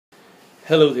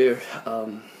Hello there.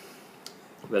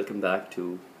 Welcome back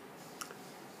to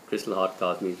Crystal Heart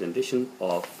Kazmi's rendition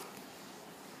of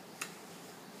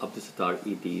Abdusattar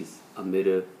Edhi's A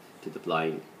Mirror to the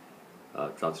Blind,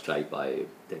 transcribed by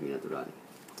Demi Durrani.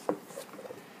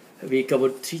 We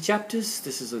covered three chapters.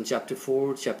 This is on chapter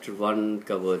 4. Chapter 1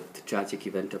 covered the tragic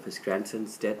event of his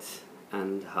grandson's death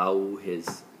and how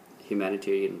his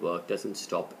humanitarian work doesn't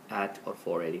stop at or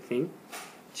for anything.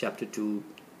 Chapter 2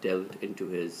 delved into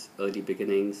his early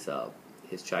beginnings,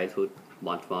 his childhood,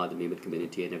 Mantwa, the Mehmet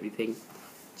community, and everything.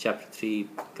 Chapter 3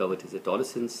 covered his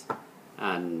adolescence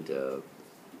and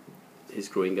his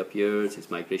growing up years, his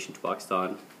migration to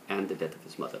Pakistan, and the death of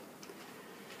his mother.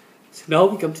 So now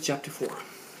we come to chapter 4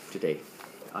 today.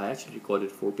 I actually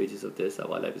recorded 4 pages of this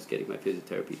while I was getting my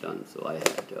physiotherapy done. So I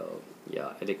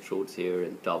had electrodes here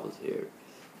and towels here.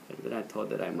 And then I thought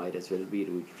that I might as well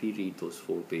reread those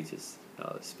 4 pages,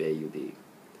 spare you the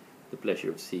pleasure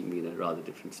of seeing me in a rather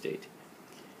different state.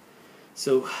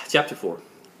 So, chapter 4.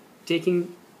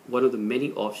 Taking one of the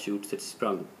many offshoots that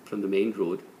sprung from the main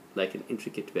road like an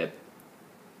intricate web,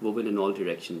 woven in all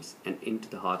directions and into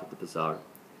the heart of the bazaar,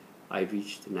 I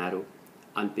reached the narrow,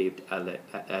 unpaved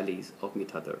alleys of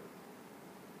Mithadar.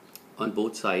 On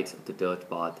both sides of the dirt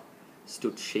path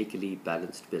stood shakily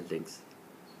balanced buildings,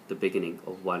 the beginning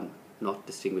of one not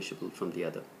distinguishable from the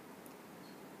other.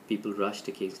 People rushed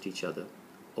against each other,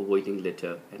 avoiding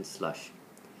litter and slush,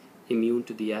 immune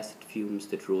to the acid fumes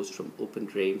that rose from open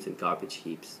drains and garbage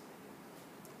heaps.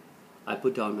 I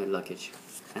put down my luggage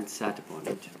and sat upon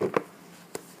it.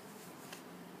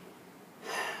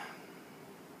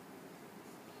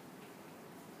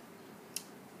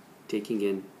 Taking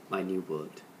in my new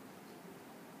world.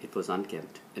 It was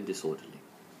unkempt and disorderly.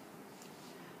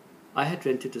 I had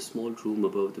rented a small room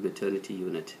above the maternity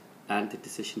unit, and the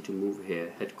decision to move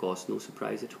here had caused no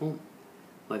surprise at home.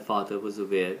 My father was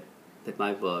aware that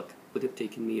my work would have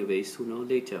taken me away sooner or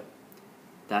later,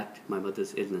 that my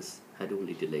mother's illness had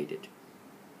only delayed it.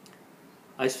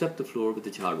 I swept the floor with a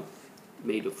jharu,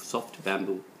 made of soft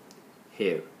bamboo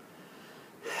hair,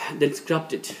 then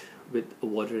scrubbed it with a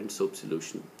water and soap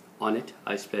solution. On it,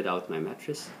 I spread out my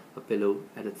mattress, a pillow,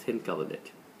 and a thin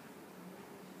coverlet.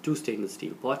 2 stainless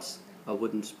steel pots, a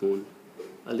wooden spoon,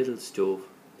 a little stove,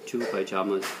 2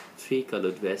 pajamas, 3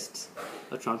 colored vests,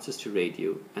 a transistor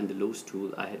radio, and the low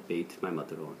stool I had bathed my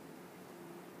mother on,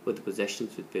 were the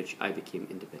possessions with which I became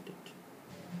independent.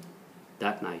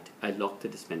 That night, I locked the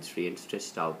dispensary and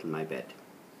stretched out on my bed.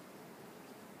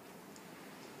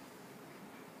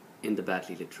 In the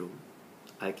badly lit room,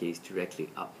 I gazed directly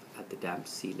up at the damp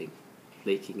ceiling,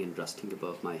 flaking and rusting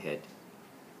above my head.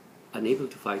 Unable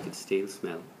to fight its stale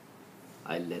smell,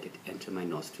 I let it enter my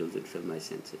nostrils and fill my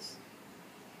senses.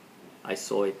 I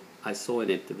saw in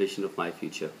it the vision of my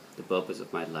future, the purpose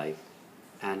of my life,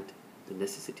 and the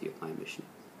necessity of my mission.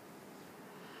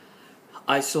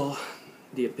 I saw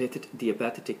the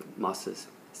apathetic masses,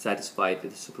 satisfied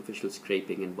with the superficial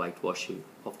scraping and whitewashing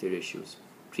of their issues.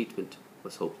 Treatment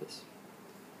was hopeless.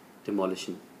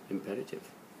 Demolition imperative.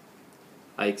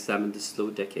 I examined the slow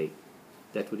decay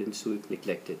that would ensue if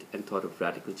neglected and thought of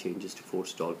radical changes to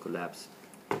forestall collapse.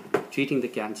 Treating the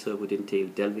cancer would entail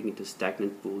delving into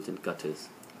stagnant pools and gutters,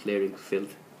 clearing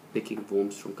filth, picking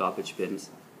worms from garbage bins,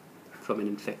 from an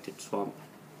infected swamp,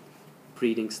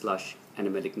 breeding slush and a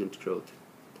malignant growth.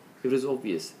 It was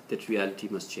obvious that reality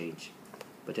must change,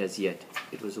 but as yet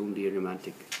it was only a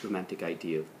romantic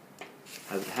ideal.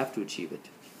 I would have to achieve it,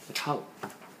 but how?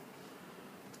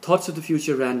 Thoughts of the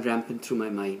future ran rampant through my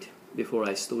mind before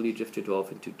I slowly drifted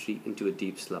off into a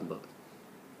deep slumber.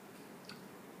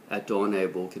 At dawn, I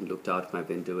awoke and looked out my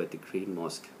window at the green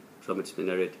mosque. From its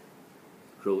minaret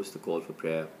rose the call for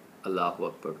prayer, Allahu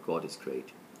Akbar, God is great.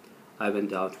 I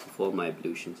went down to perform my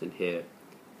ablutions, and here,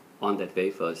 on that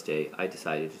very first day, I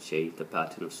decided to change the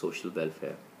pattern of social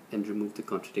welfare and remove the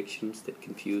contradictions that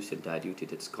confused and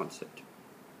diluted its concept.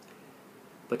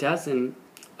 But as in,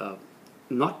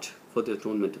 not for the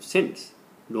atonement of sins,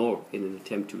 nor in an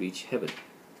attempt to reach heaven,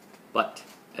 but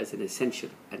as an essential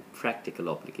and practical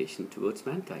obligation towards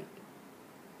mankind.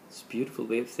 It's a beautiful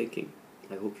way of thinking.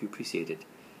 I hope you appreciate it,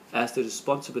 as the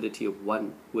responsibility of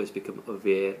one who has become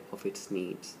aware of its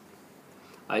needs.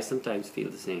 I sometimes feel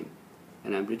the same,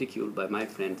 and I'm ridiculed by my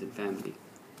friends and family,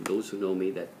 those who know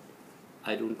me, that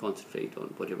I don't concentrate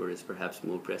on whatever is perhaps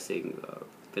more pressing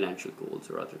financial goals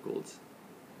or other goals.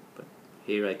 But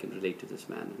here I can relate to this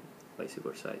man, and vice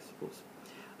versa, I suppose.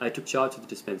 I took charge of the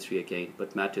dispensary again,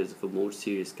 but matters of a more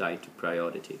serious kind took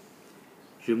priority.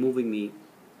 Removing me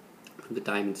from the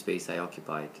time and space I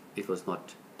occupied, it was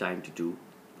not time to do,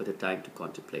 but a time to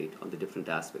contemplate on the different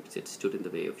aspects that stood in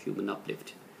the way of human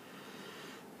uplift.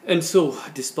 And so,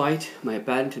 despite my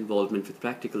apparent involvement with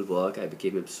practical work, I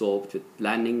became absorbed with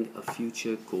planning a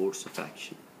future course of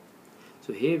action.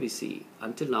 So here we see,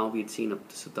 until now we had seen up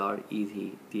to Sardar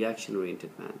Edhi, the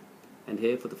action-oriented man. And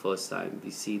here for the first time we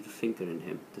see the thinker in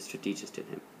him, the strategist in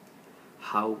him.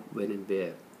 How, when and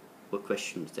where were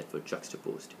questions that were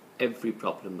juxtaposed. Every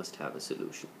problem must have a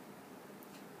solution.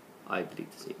 I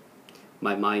believe the same.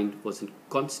 My mind was in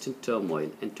constant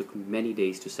turmoil and took many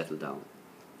days to settle down,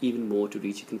 even more to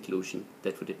reach a conclusion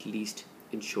that would at least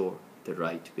ensure the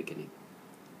right beginning.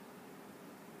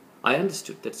 I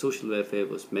understood that social welfare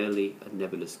was merely a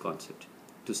nebulous concept.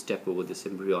 To step over this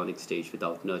embryonic stage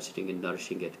without nurturing and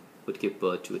nourishing it would give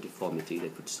birth to a deformity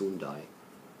that would soon die.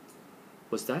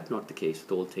 Was that not the case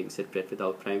with all things that bred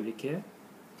without primary care?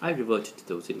 I reverted to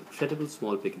those incredible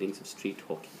small beginnings of street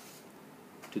hockey,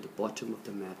 to the bottom of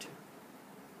the matter.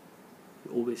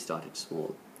 We always started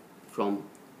small, from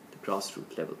the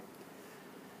grassroots level.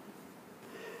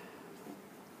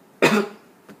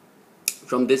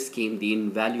 From this came the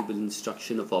invaluable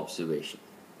instruction of observation.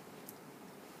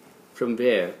 From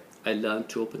where I learned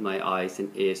to open my eyes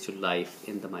and ears to life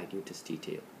in the minutest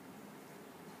detail.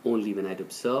 Only when I'd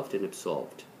observed and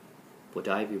absorbed would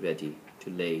I be ready to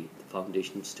lay the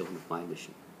foundation stone of my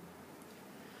mission.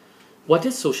 What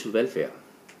is social welfare?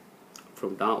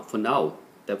 For now,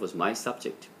 that was my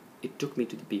subject. It took me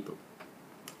to the people.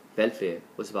 Welfare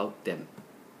was about them.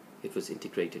 It was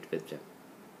integrated with them.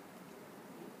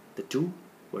 The two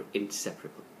were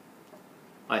inseparable.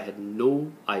 I had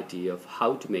no idea of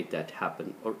how to make that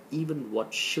happen or even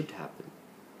what should happen.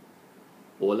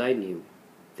 All I knew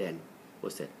then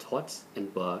was that thoughts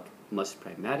and work must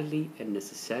primarily and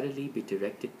necessarily be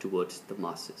directed towards the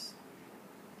masses.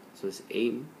 So his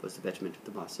aim was the betterment of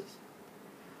the masses.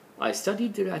 I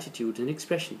studied their attitudes and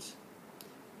expressions,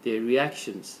 their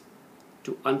reactions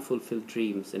to unfulfilled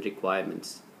dreams and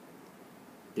requirements,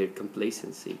 their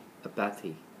complacency,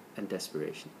 apathy, and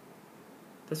desperation.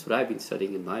 That's what I've been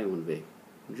studying in my own way,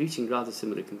 and reaching rather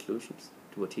similar conclusions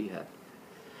to what he had.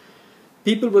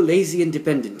 People were lazy and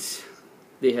dependent.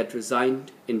 They had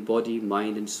resigned in body,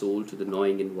 mind, and soul to the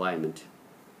gnawing environment.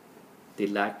 They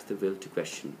lacked the will to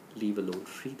question, leave alone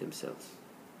free themselves.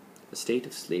 A state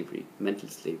of slavery, mental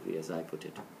slavery as I put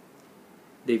it.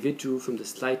 They withdrew from the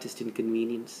slightest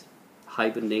inconvenience,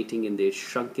 hibernating in their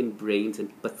shrunken brains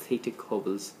and pathetic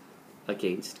hobbles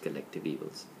against collective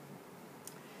evils.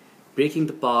 Breaking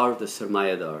the power of the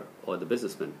Sarmayadar or the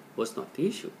businessman was not the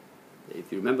issue.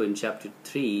 If you remember in chapter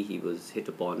 3, he was hit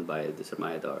upon by the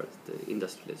Sarmayadar, the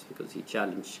industrialist, because he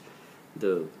challenged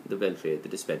the welfare, the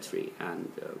dispensary,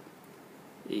 and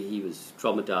he was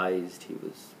traumatized, he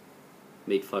was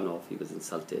made fun of, he was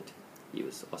insulted, he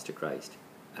was ostracized.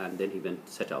 And then he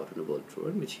set out on a world tour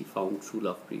in which he found true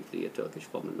love briefly, a Turkish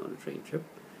woman on a train trip.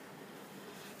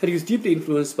 And he was deeply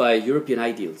influenced by European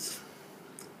ideals,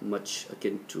 much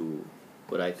akin to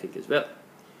what I think as well.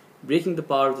 Breaking the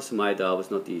power of the Sarmayadar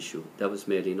was not the issue. That was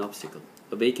merely an obstacle.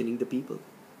 Awakening the people.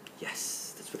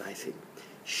 Yes, that's what I think.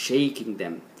 Shaking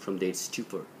them from their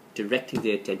stupor, directing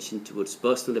their attention towards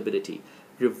personal ability,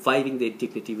 reviving their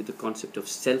dignity with the concept of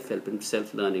self-help and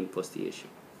self-learning was the issue.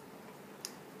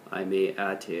 I may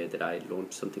add here that I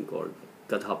launched something called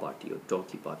Gadha Party or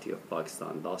Donkey Party of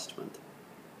Pakistan last month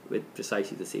with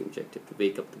precisely the same objective, to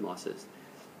wake up the masses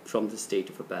from the state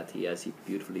of apathy as he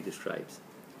beautifully describes.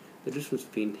 The difference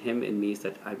between him and me is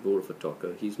that I'm more of a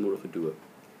talker, he's more of a doer.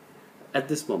 At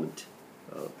this moment,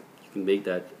 you can make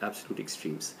that absolute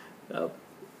extremes,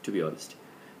 to be honest.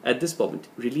 At this moment,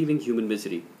 relieving human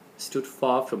misery stood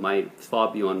far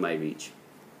beyond my reach.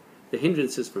 The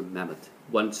hindrances were mammoth,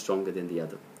 one stronger than the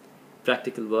other.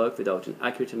 Practical work without an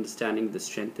accurate understanding of the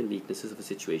strength and weaknesses of a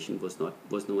situation was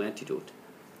no antidote.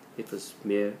 It was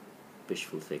mere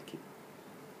wishful thinking.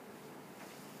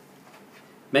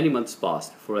 Many months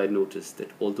passed before I noticed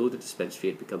that although the dispensary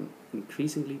had become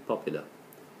increasingly popular,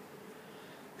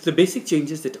 the basic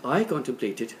changes that I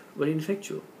contemplated were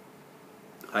ineffectual.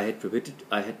 I had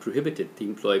prohibited the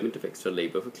employment of extra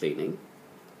labor for cleaning,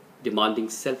 demanding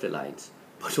self-reliance,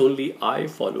 but only I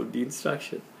followed the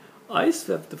instruction. I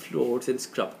swept the floors and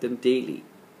scrubbed them daily.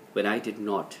 When I did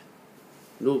not,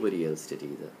 nobody else did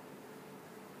either.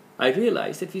 I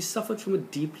realized that we suffered from a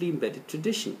deeply embedded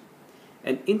tradition,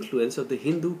 an influence of the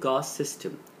Hindu caste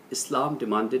system. Islam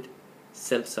demanded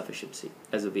self-sufficiency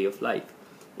as a way of life,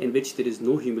 in which there is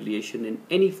no humiliation in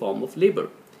any form of labor.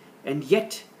 And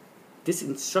yet, this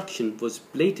instruction was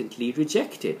blatantly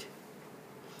rejected.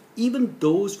 Even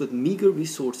those with meager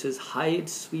resources hired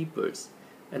sweepers,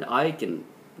 and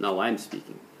now I'm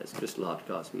speaking as Crystal Heart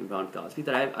Casby and Brown Casby,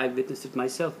 that I've witnessed it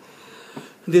myself.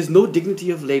 There's no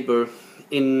dignity of labor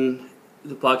in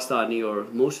the Pakistani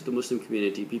or most of the Muslim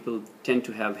community, people tend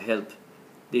to have help.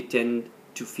 They tend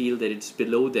to feel that it's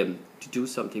below them to do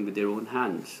something with their own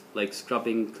hands, like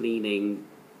scrubbing, cleaning,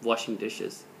 washing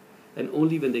dishes. And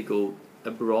only when they go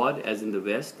abroad, as in the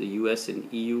West, the US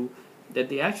and EU, that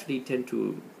they actually tend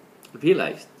to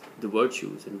realize the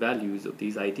virtues and values of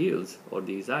these ideals or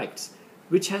these acts,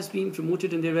 which has been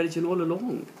promoted in their religion all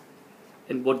along.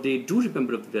 And what they do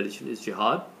remember of the religion is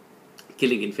jihad,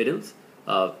 killing infidels,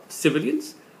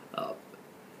 civilians. Uh,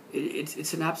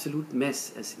 it's an absolute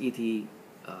mess, as Edhi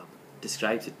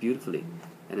describes it beautifully.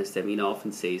 And as Tamina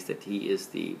often says, that he is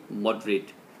the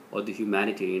moderate or the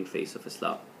humanitarian face of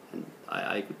Islam. And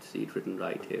I could see it written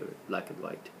right here, black and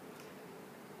white.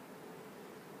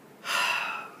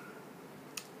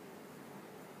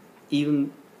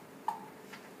 Even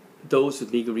those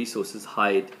with meager resources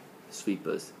hide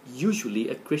sweepers. Usually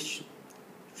a Christian,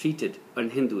 treated,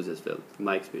 and Hindus as well, from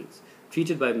my experience,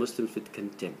 treated by Muslims with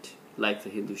contempt, like the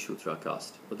Hindu Shudra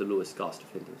caste, or the lowest caste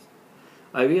of Hindus.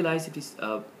 I realize it is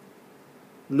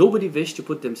nobody wished to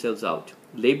put themselves out.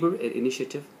 Labor and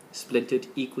initiative splintered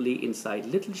equally inside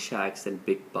little shacks and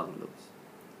big bungalows.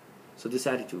 So this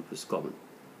attitude was common,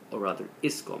 or rather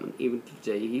is common, even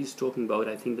today. He's talking about,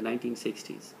 I think, the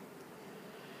 1960s.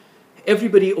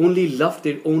 Everybody only loved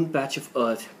their own patch of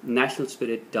earth. National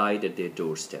spirit died at their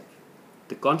doorstep.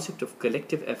 The concept of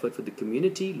collective effort for the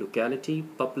community, locality,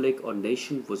 public, or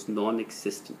nation was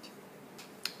non-existent.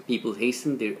 People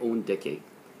hastened their own decay,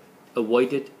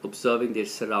 avoided observing their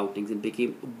surroundings, and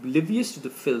became oblivious to the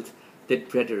filth that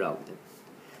bred around them.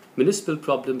 Municipal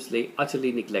problems lay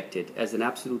utterly neglected, as an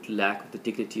absolute lack of the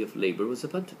dignity of labor was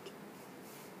abundant.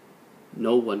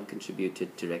 No one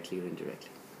contributed directly or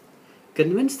indirectly.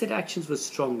 Convinced that actions were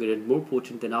stronger and more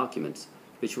potent than arguments,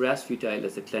 which were as futile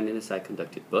as the cleanliness I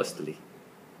conducted personally,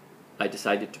 I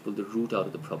decided to pull the root out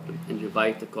of the problem and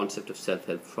revive the concept of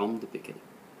self-help from the beginning.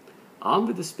 Armed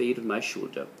with a spade on my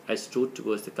shoulder, I strode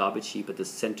towards the garbage heap at the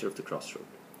center of the crossroad.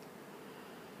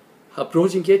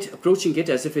 Approaching it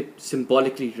as if it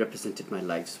symbolically represented my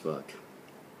life's work.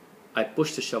 I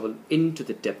pushed the shovel into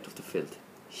the depth of the filth,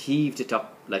 heaved it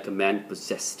up like a man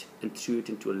possessed, and threw it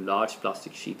into a large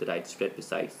plastic sheet that I had spread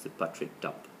beside the putrid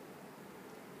dump.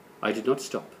 I did not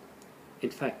stop. In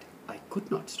fact, I could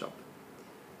not stop.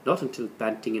 Not until,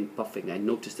 panting and puffing, I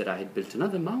noticed that I had built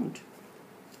another mound.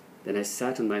 Then I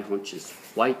sat on my haunches,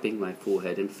 wiping my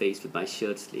forehead and face with my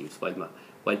shirt sleeves,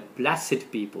 while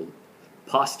placid people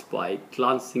passed by,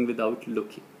 glancing without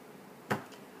looking.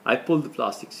 I pulled the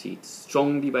plastic sheet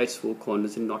strongly by its four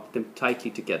corners and knotted them tightly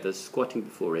together. Squatting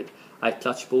before it, I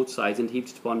clutched both sides and heaved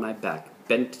it upon my back.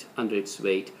 Bent under its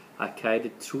weight, I carried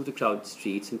it through the crowded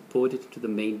streets and poured it into the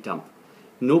main dump.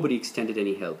 Nobody extended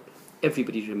any help.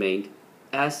 Everybody remained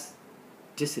as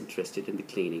disinterested in the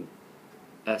cleaning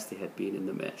as they had been in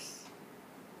the mess.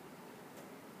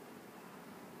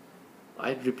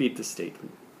 I'd repeat the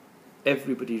statement.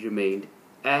 Everybody remained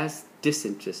as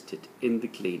disinterested in the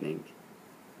cleaning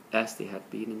as they had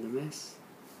been in the mess.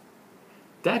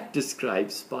 That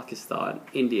describes Pakistan,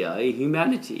 India,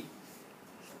 humanity.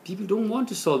 People don't want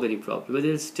to solve any problem,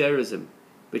 whether it's terrorism,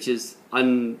 which is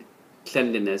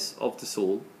uncleanliness of the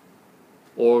soul,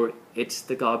 or it's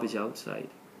the garbage outside.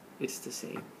 It's the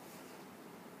same.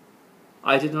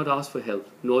 I did not ask for help,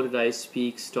 nor did I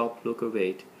speak, stop, look, or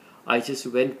wait. I just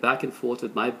went back and forth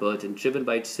with my burden, driven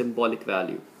by its symbolic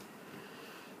value.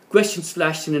 Questions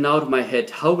flashed in and out of my head.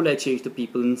 How will I change the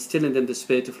people, instill in them the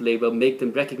spirit of labor, make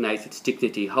them recognize its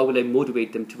dignity? How will I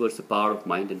motivate them towards the power of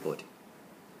mind and body?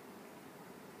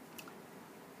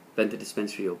 When the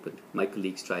dispensary opened, my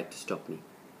colleagues tried to stop me,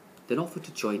 then offered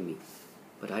to join me,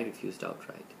 but I refused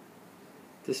outright.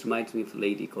 This reminds me of a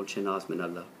lady called Shahnaz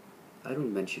Minallah. I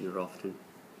don't mention her often.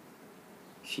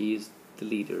 She is the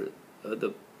leader,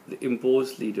 the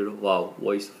imposed leader of WOW,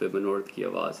 Voice of Women, Aurat Ki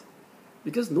Awaaz.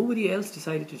 Because nobody else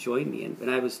decided to join me, and when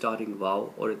I was starting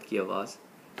WOW, Aurat Ki Awaaz,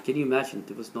 can you imagine,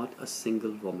 there was not a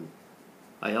single woman.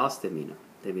 I asked Tamina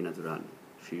Durrani.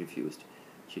 She refused.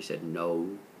 She said,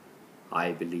 no,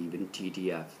 I believe in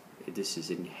TDF. This is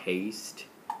in haste.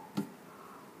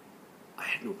 I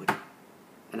had nobody.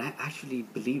 And I actually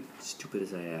believed, stupid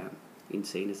as I am,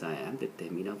 insane as I am, that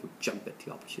Tamina would jump at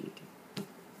the opportunity.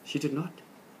 She did not.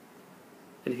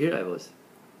 And here I was.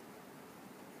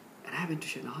 And I went to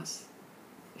Shahnaz.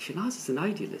 Shahnaz is an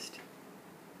idealist.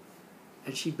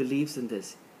 And she believes in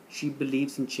this. She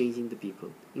believes in changing the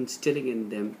people, instilling in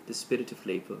them the spirit of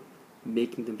labor,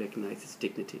 making them recognize its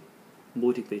dignity,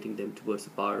 motivating them towards the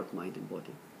power of mind and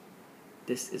body.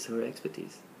 This is her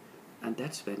expertise. And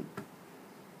that's when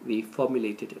we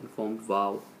formulated and formed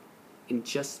WOW in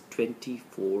just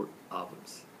 24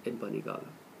 hours in Banigala.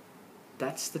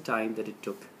 that's the time that it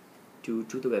took to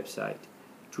the website,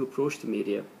 to approach the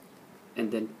media,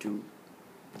 and then to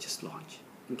just launch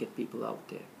and get people out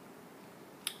there.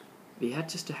 We had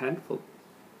just a handful.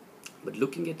 But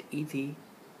looking at Edhi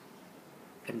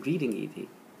and reading Edhi,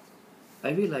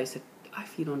 I realized that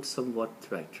I've been on somewhat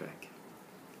the right track.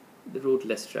 The road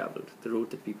less traveled, the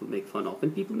road that people make fun of.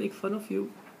 When people make fun of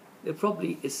you, there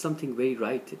probably is something very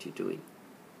right that you're doing.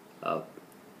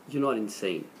 You're not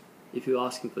insane if you're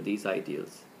asking for these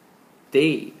ideals.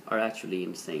 They are actually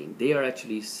insane. They are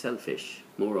actually selfish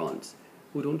morons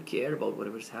who don't care about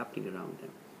whatever's happening around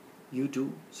them. You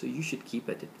do, so you should keep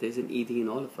at it. There's an Edhi in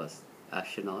all of us. As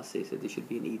Shanaz says that there should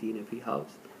be an Edhi in every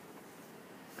house.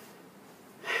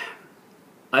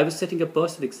 I was setting a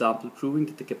personal example, proving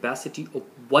that the capacity of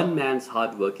one man's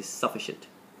hard work is sufficient.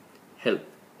 Help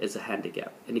is a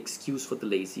handicap, an excuse for the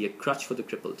lazy, a crutch for the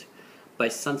crippled. By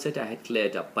sunset I had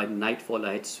cleared up, by nightfall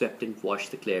I had swept and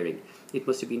washed the clearing. It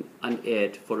must have been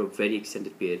unaired for a very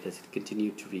extended period as it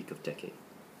continued to reek of decay.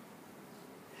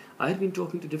 I had been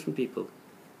talking to different people,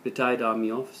 retired army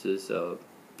officers,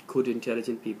 good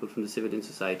intelligent people from the civilian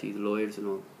society, the lawyers and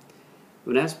all.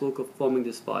 When I spoke of forming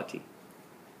this party,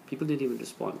 people didn't even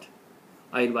respond.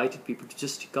 I invited people to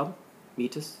just come,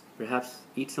 meet us, perhaps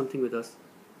eat something with us.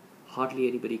 Hardly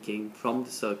anybody came from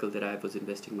the circle that I was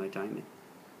investing my time in.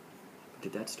 But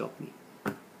did that stop me?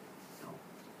 No.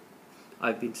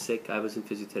 I've been sick, I was in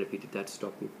physiotherapy. Did that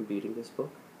stop me from reading this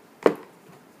book?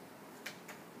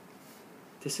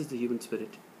 This is the human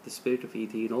spirit, the spirit of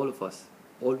Edhi in all of us.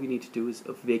 All we need to do is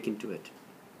awaken to it.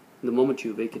 And the moment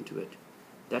you awaken to it,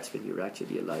 that's when you're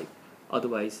actually alive.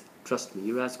 Otherwise, trust me,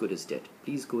 you're as good as dead.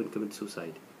 Please go and commit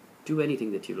suicide. Do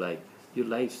anything that you like. Your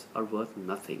lives are worth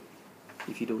nothing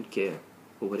if you don't care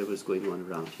for whatever is going on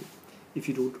around you. If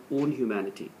you don't own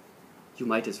humanity, you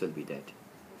might as well be dead.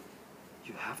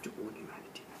 You have to own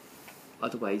humanity.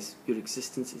 Otherwise, your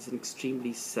existence is an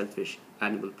extremely selfish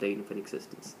animal plane of an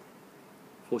existence.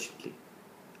 Fortunately,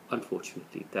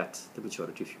 unfortunately, that's the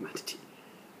majority of humanity.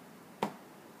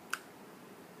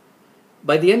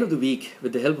 By the end of the week,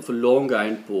 with the help of a long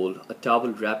iron pole, a towel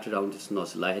wrapped around its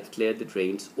nozzle, I had cleared the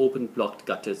drains, opened blocked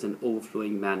gutters and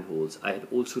overflowing manholes. I had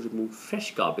also removed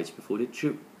fresh garbage before it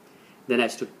drew. Then I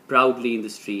stood proudly in the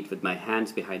street with my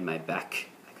hands behind my back.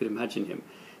 I could imagine him,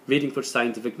 waiting for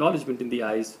signs of acknowledgement in the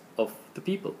eyes of the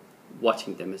people,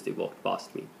 watching them as they walked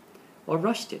past me, or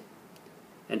rushed in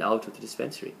and out of the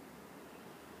dispensary.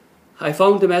 I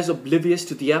found them as oblivious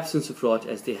to the absence of rot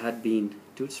as they had been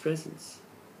to its presence,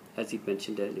 as he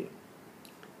mentioned earlier.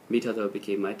 Meethadar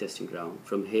became my testing ground.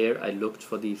 From here, I looked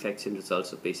for the effects and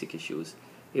results of basic issues.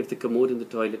 If the commode in the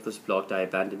toilet was blocked, I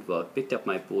abandoned work, picked up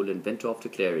my pole and went off to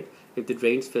clear it. If the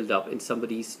drains filled up in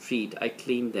somebody's street, I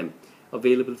cleaned them,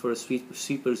 available for a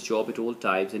sweeper's job at all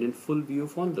times and in full view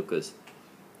of onlookers.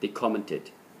 They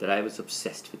commented that I was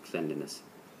obsessed with cleanliness.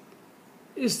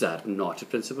 Is that not a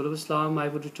principle of Islam? I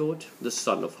would retort. The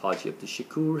son of Haji Abdul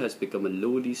Shakur has become a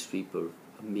lowly sweeper,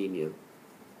 a menial.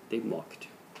 They mocked.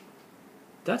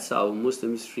 That's how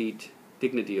Muslims treat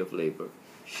dignity of labor.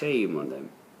 Shame on them.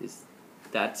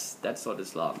 That's not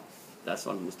Islam. That's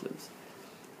not Muslims.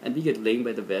 And we get blamed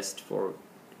by the West for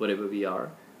whatever we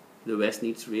are. The West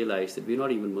needs to realize that we're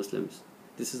not even Muslims.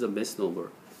 This is a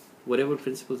misnomer. Whatever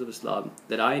principles of Islam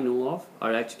that I know of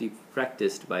are actually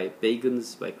practiced by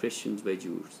pagans, by Christians, by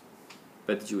Jews,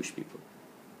 by the Jewish people.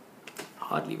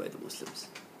 Hardly by the Muslims.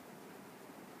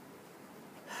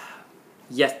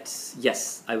 Yet,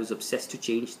 yes, I was obsessed to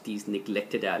change these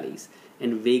neglected alleys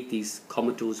and wake these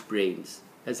comatose brains,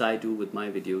 as I do with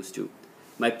my videos too.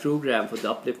 My program for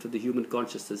the uplift of the human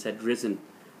consciousness had risen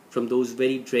from those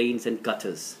very drains and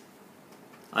gutters.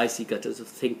 I see gutters of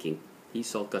thinking. He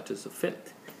saw gutters of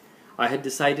filth. I had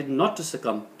decided not to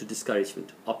succumb to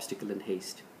discouragement, obstacle and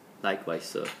haste. Likewise,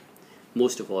 sir.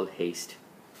 Most of all, haste.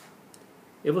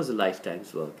 It was a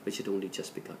lifetime's work, which had only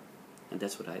just begun. And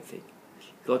that's what I think.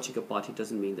 Launching a party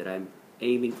doesn't mean that I'm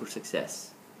aiming for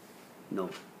success. No.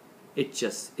 It's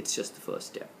just the first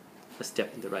step. A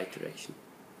step in the right direction.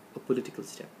 A political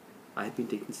step. I have been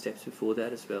taking steps before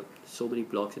that as well. So many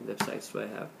blogs and websites do I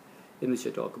have in which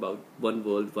I talk about one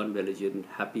world, one religion,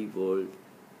 happy world,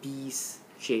 peace,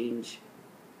 change.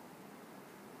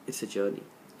 It's a journey.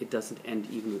 It doesn't end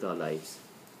even with our lives,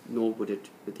 nor would it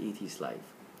with Edhi's life.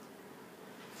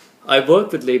 I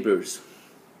work with laborers,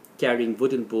 carrying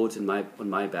wooden boards on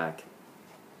my back,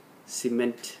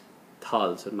 cement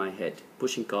thals on my head,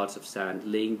 pushing carts of sand,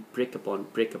 laying brick upon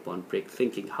brick upon brick,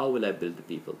 thinking, how will I build the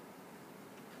people?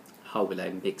 How will I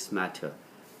mix matter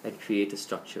and create a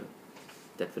structure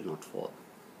that will not fall?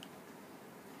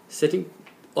 Sitting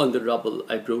on the rubble,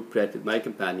 I broke bread with my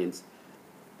companions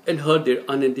and heard their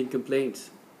unending complaints.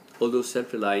 Although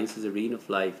self-reliance is a reign of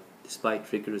life,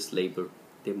 despite rigorous labor,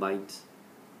 their minds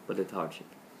were lethargic.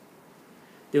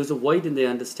 There was a void in their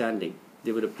understanding.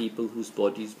 They were a people whose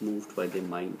bodies moved while their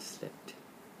minds slept.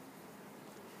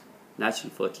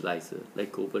 Natural fertilizer,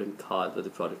 like gobar and khad, were the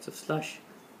products of slush.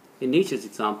 In nature's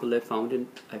example, I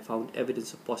found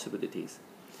evidence of possibilities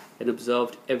and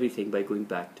observed everything by going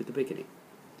back to the beginning,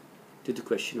 to the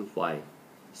question of why,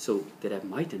 so that I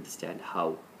might understand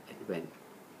how and when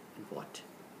and what.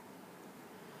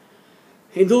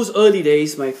 In those early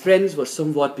days, my friends were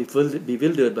somewhat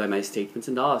bewildered by my statements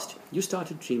and asked, "You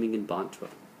started dreaming in Bantra.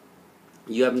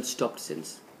 You haven't stopped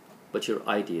since, but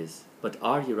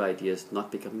are your ideas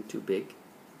not becoming too big?"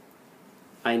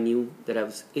 I knew that I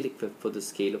was ill-equipped for the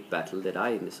scale of battle that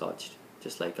I envisaged,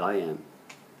 just like I am,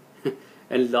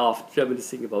 and laughed,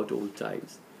 reminiscing about old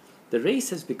times. The race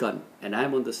has begun, and I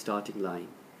am on the starting line.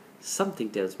 Something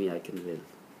tells me I can win.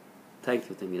 Thank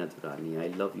you, Tamina Durrani. I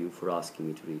love you for asking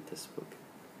me to read this book.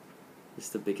 It's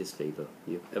the biggest favor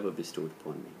you've ever bestowed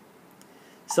upon me.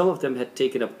 Some of them had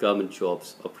taken up government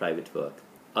jobs or private work.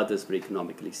 Others were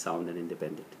economically sound and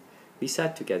independent. We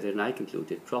sat together and I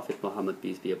concluded Prophet Muhammad,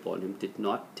 peace be upon him, did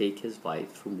not take his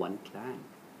wives from one clan.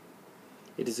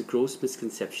 It is a gross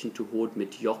misconception to hoard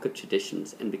mediocre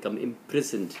traditions and become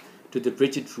imprisoned to the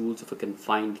rigid rules of a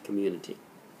confined community.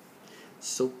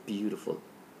 So beautiful,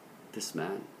 this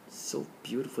man, so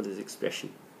beautiful his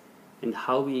expression, and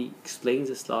how he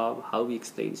explains Islam, how he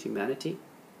explains humanity,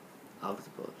 out of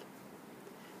the world.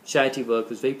 Charity work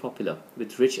was very popular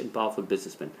with rich and powerful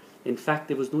businessmen. In fact,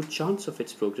 there was no chance of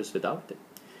its progress without them.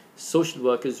 Social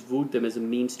workers wooed them as a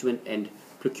means to an end,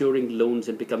 procuring loans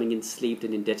and becoming enslaved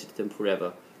and indebted to them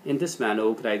forever. In this manner,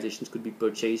 organizations could be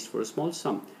purchased for a small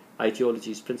sum.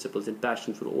 Ideologies, principles, and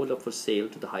passions were all up for sale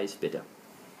to the highest bidder,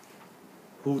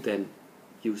 who then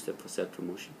used them for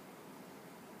self-promotion.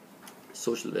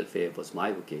 Social welfare was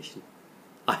my vocation.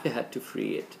 I had to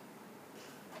free it.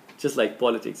 Just like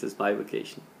politics is my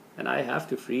vocation, and I have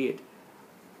to free it.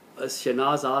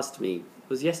 Shanaz asked me, it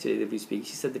was yesterday that we speak,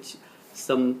 she said that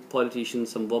some politician,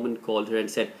 some woman called her and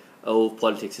said, "Oh,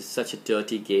 politics is such a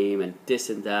dirty game and this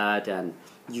and that, and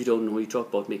you don't know, you talk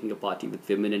about making a party with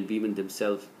women, and women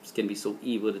themselves can be so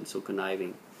evil and so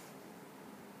conniving."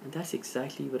 And that's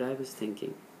exactly what I was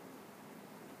thinking.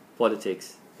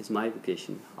 Politics is my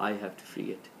vocation. I have to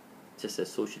free it, just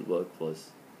as social work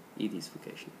was Edhi's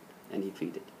vocation, and he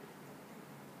freed it.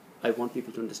 I want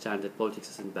people to understand that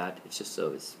politics isn't bad, it's just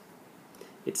service.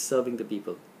 It's serving the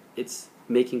people. It's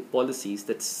making policies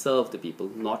that serve the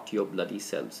people, not your bloody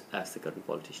selves, as the current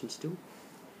politicians do.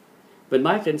 When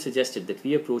my friend suggested that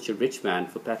we approach a rich man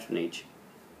for patronage,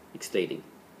 explaining,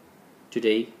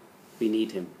 "Today, we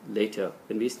need him. Later,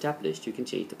 when we're established, you can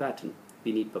change the pattern.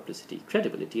 We need publicity,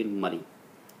 credibility, and money.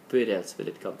 Where else will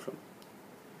it come from?"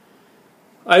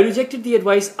 I rejected the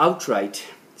advice outright,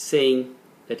 saying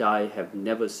that I have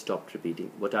never stopped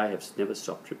repeating what I have never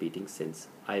stopped repeating since.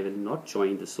 I will not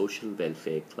join the social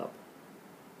welfare club.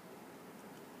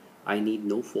 I need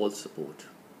no false support,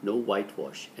 no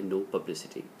whitewash, and no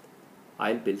publicity.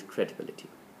 I'll build credibility.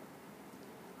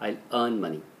 I'll earn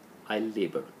money. I'll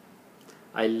labor.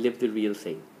 I'll live the real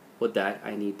thing. For that,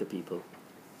 I need the people.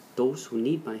 Those who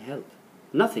need my help.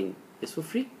 Nothing is for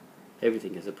free.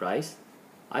 Everything has a price.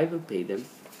 I will pay them.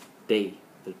 They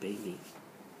will pay me.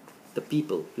 The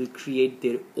people will create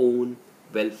their own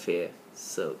welfare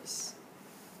service.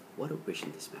 What a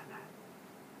vision this man had.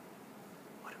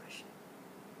 What a vision.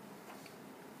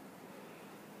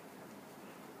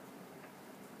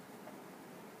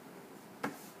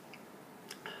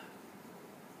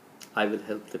 I will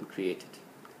help them create it.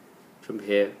 From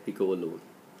here, we go alone.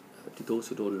 To those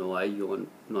who don't know, I yawn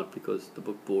not because the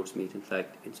book bores me. It in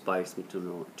fact inspires me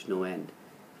to no end.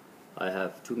 I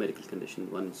have two medical conditions.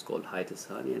 One is called hiatus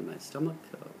hernia in my stomach.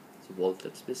 It's a valve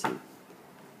that's missing.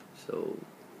 So,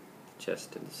 the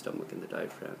chest and the stomach and the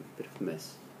diaphragm, a bit of a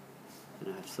mess.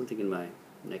 And I have something in my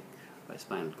neck. My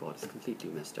spinal cord is completely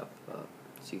messed up.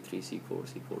 C3, C4,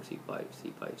 C4, C5,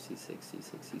 C5, C6,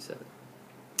 C6, C7.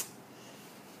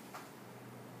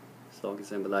 As long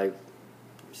as I'm alive,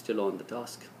 I'm still on the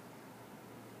task.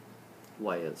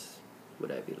 Why else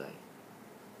would I be alive?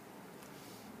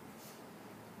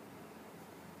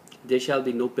 There shall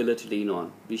be no pillar to lean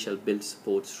on. We shall build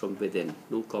supports from within.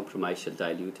 No compromise shall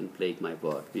dilute and plague my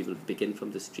work. We will begin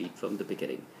from the street, from the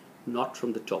beginning. Not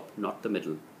from the top, not the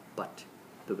middle, but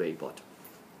the very bottom.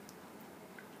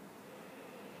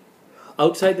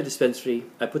 Outside the dispensary,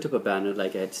 I put up a banner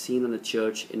like I had seen on a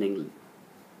church in England.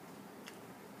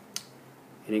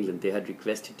 In England, they had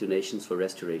requested donations for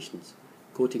restorations,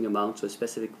 quoting amounts for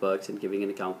specific works and giving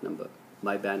an account number.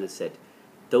 My banner said,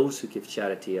 "Those who give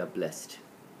charity are blessed.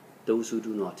 Those who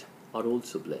do not are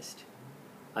also blessed."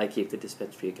 I gave the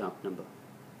dispensary account number.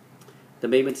 The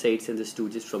Maimonsites and the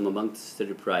Stooges from amongst the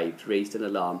deprived raised an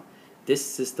alarm.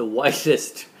 "This is the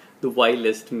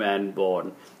vilest man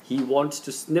born. He wants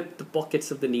to snip the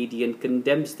pockets of the needy and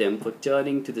condemns them for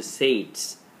turning to the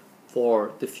saints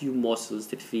for the few morsels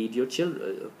that feed your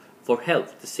children. For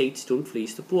help, the saints don't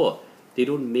fleece the poor. They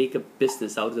don't make a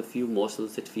business out of the few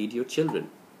morsels that feed your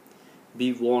children."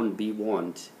 Be warned, be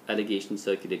warned. Allegations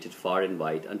circulated far and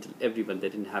wide until everyone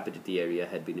that inhabited the area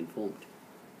had been informed.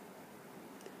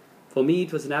 For me,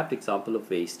 it was an apt example of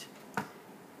waste.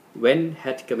 When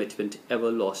had commitment ever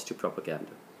lost to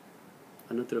propaganda?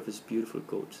 Another of his beautiful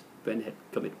quotes. When had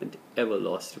commitment ever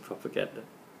lost to propaganda?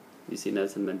 We see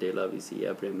Nelson Mandela, we see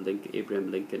Abraham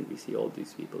Lincoln, we see all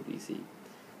these people, we see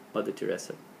Mother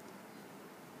Teresa.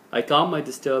 I calm my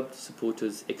disturbed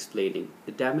supporters, explaining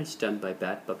the damage done by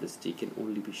bad publicity can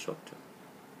only be short-term.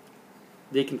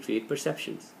 They can create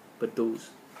perceptions, but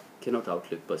those cannot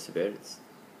outlive perseverance.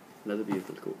 Another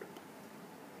beautiful quote.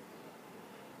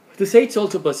 The saints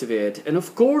also persevered, and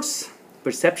of course,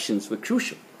 perceptions were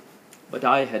crucial. But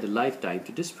I had a lifetime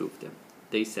to disprove them.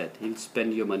 They said, "He'll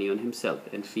spend your money on himself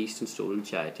and feast on stolen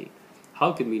charity.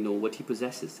 How can we know what he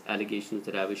possesses?" Allegations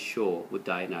that I was sure would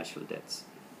die natural deaths.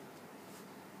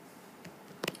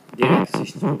 Their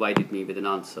accusations provided me with an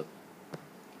answer.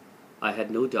 I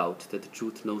had no doubt that the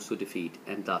truth knows no defeat,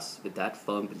 and thus, with that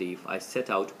firm belief, I set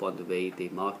out upon the way they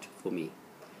marked for me.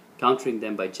 Countering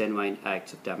them by genuine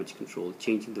acts of damage control,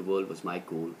 changing the world was my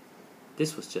goal.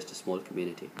 This was just a small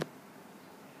community.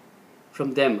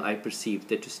 From them I perceived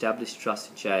that to establish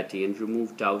trust in charity and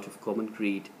remove doubt of common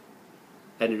greed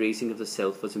and erasing of the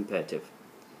self was imperative.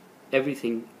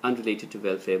 Everything unrelated to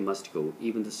welfare must go.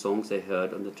 Even the songs I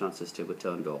heard on the transistor were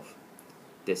turned off.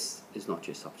 This is not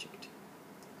your subject.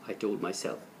 I told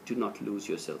myself, do not lose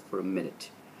yourself for a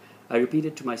minute. I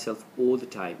repeated to myself all the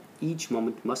time, each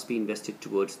moment must be invested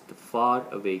towards the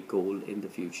far-away goal in the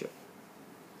future.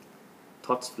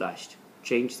 Thoughts flashed.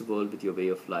 Change the world with your way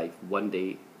of life. One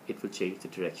day it will change the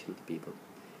direction of the people.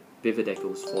 Vivid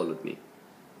echoes followed me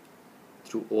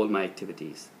through all my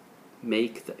activities.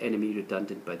 Make the enemy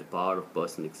redundant by the power of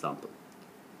personal example.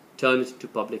 Turn it into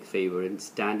public favor and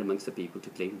stand amongst the people to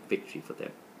claim victory for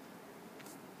them.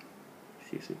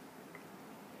 Excuse me.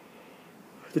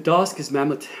 The task is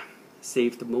mammoth.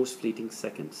 Save the most fleeting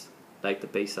seconds, like the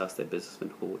pesos that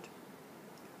businessmen hoard.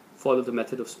 Follow the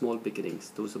method of small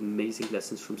beginnings, those amazing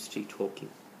lessons from street hawking.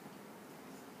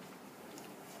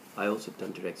 I also have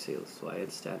done direct sales, so I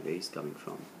understand where he's coming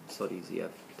from. It's not easy.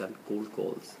 I've done cold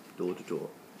calls, door to door.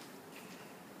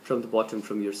 From the bottom,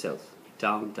 from yourself,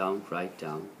 down, right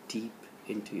down, deep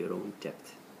into your own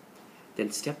depth.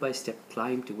 Then step by step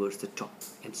climb towards the top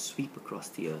and sweep across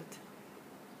the earth.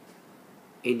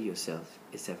 In yourself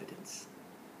is evidence.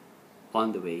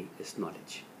 On the way is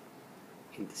knowledge.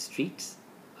 In the streets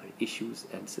are issues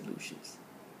and solutions.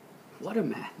 What a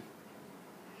man!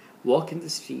 Walk in the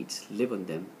streets, live on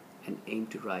them, and aim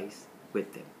to rise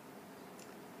with them.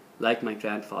 Like my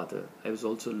grandfather, I was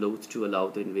also loath to allow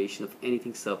the invasion of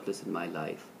anything surplus in my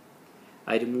life.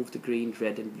 I removed the green,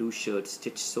 red, and blue shirts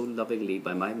stitched so lovingly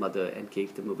by my mother and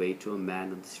gave them away to a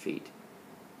man on the street.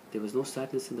 There was no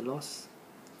sadness in the loss.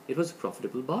 It was a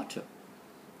profitable barter.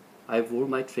 I wore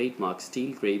my trademark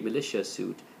steel grey militia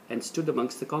suit and stood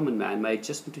amongst the common man. My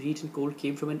adjustment to heat and cold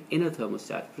came from an inner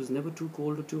thermostat. It was never too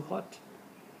cold or too hot.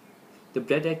 The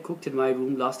bread I cooked in my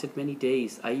room lasted many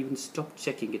days. I even stopped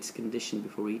checking its condition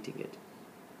before eating it.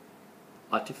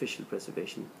 Artificial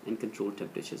preservation and controlled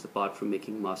temperatures, apart from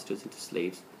making masters into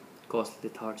slaves, caused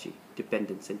lethargy,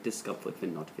 dependence, and discomfort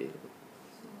when not available.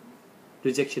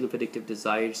 Rejection of addictive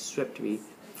desires swept me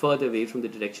further away from the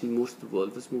direction most of the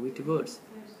world was moving towards.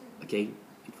 Again,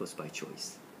 it was by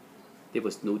choice. There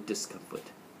was no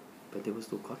discomfort, but there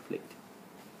was no conflict.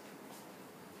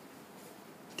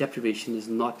 Deprivation is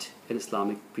not an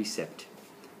Islamic precept.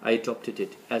 I adopted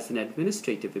it as an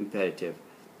administrative imperative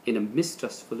in a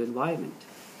mistrustful environment.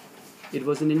 It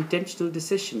was an intentional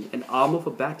decision, an arm of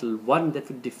a battle, one that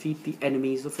would defeat the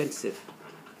enemy's offensive.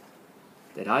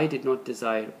 That I did not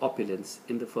desire opulence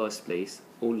in the first place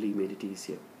only made it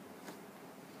easier.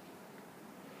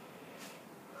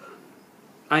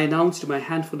 I announced to my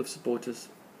handful of supporters,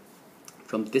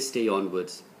 from this day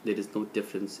onwards, there is no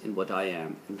difference in what I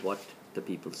am and what the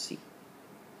people see.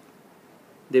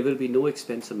 There will be no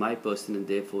expense on my person and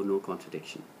therefore no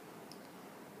contradiction.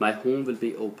 My home will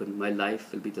be open, my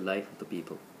life will be the life of the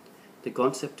people. The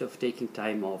concept of taking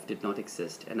time off did not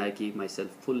exist, and I gave myself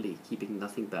fully, keeping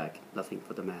nothing back, nothing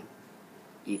for the man.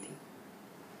 Edhi.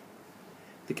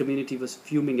 The community was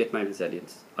fuming at my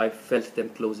resilience. I felt them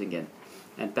closing in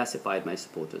and pacified my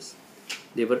supporters.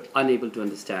 They were unable to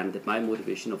understand that my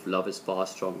motivation of love is far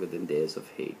stronger than theirs of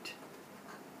hate.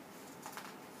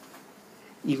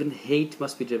 Even hate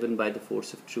must be driven by the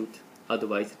force of truth,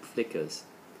 otherwise it flickers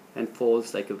and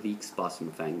falls like a weak spasm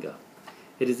of anger.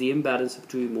 It is the imbalance of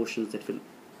two emotions that will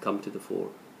come to the fore.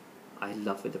 I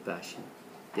love with a passion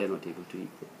they are not able to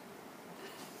equal.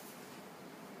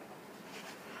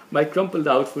 My crumpled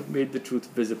outfit made the truth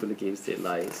visible against their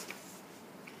lies.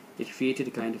 It created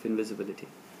a kind of invisibility.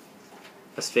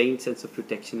 A strange sense of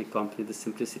protection accompanied the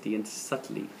simplicity and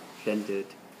subtly rendered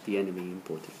the enemy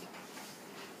important.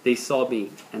 They saw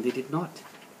me, and they did not.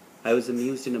 I was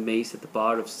amused and amazed at the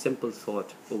power of simple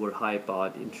thought over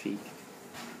high-powered intrigue.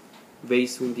 Very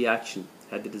soon the action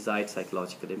had the desired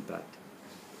psychological impact.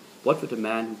 What would a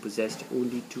man who possessed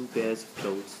only 2 pairs of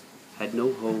clothes, had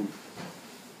no home,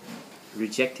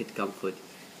 rejected comfort,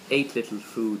 ate little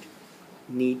food,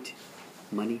 need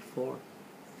money for?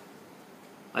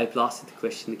 I blasted the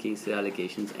question against their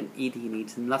allegations, and Edhi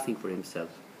needs nothing for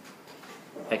himself,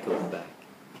 echoed back.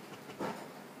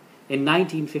 In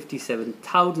 1957,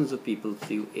 thousands of people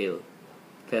fell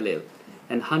ill,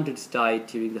 and hundreds died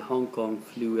during the Hong Kong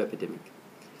flu epidemic.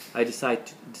 I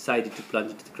decided to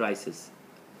plunge into the crisis.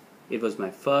 It was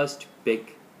my first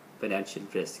big financial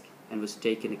risk and was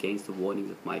taken against the warnings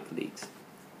of my colleagues.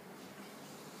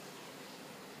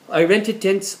 I rented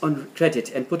tents on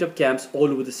credit and put up camps all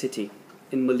over the city.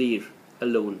 In Malir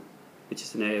alone, which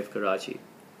is an area of Karachi,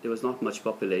 there was not much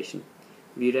population.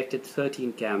 We erected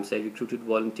 13 camps. I recruited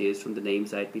volunteers from the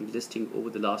names I had been listing over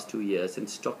the last 2 years and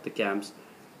stocked the camps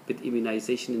with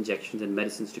immunization injections and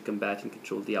medicines to combat and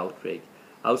control the outbreak.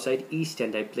 Outside East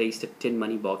End, I placed a tin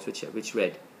money box which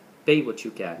read, "Pay what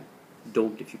you can,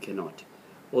 don't if you cannot."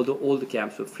 Although all the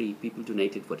camps were free, people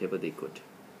donated whatever they could.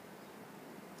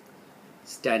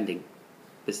 Standing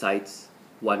besides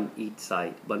one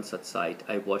such site,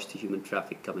 I watched the human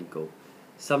traffic come and go.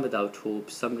 Some without hope,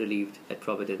 some relieved at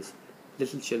Providence.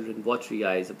 Little children, watery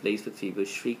eyes, ablaze with fever,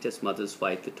 shrieked as mothers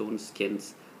wiped the torn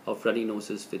skins of runny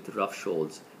noses with rough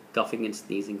shawls, coughing and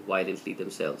sneezing violently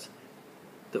themselves.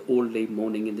 The old lay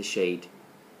moaning in the shade,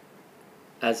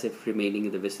 as if remaining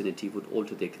in the vicinity would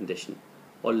alter their condition,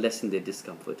 or lessen their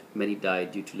discomfort. Many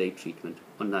died due to late treatment,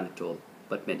 or none at all,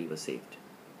 but many were saved.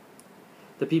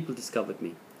 The people discovered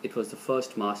me. It was the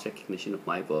first mass recognition of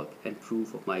my work and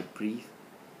proof of my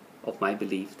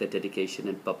belief that dedication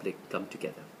and public come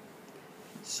together.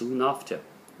 Soon after,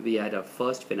 we had our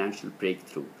first financial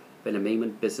breakthrough when a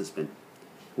Maiman businessman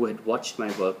who had watched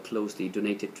my work closely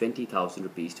donated 20,000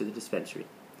 rupees to the dispensary.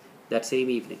 That same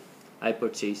evening, I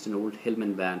purchased an old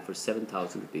Hillman van for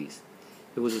 7,000 rupees.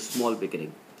 It was a small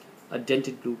beginning. A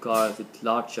dented blue car with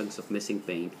large chunks of missing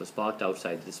paint was parked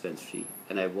outside the dispensary,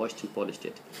 and I washed and polished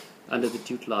it under the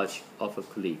tutelage of a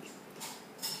colleague.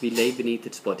 We lay beneath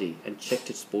its body and checked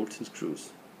its bolts and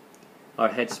screws. Our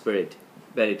heads buried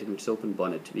in its open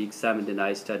bonnet. We examined and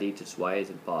I studied its wires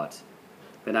and parts.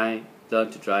 Then I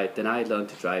learned to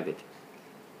drive it.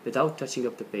 Without touching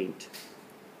up the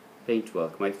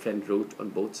paintwork, my friend wrote on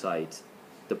both sides,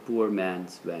 "The poor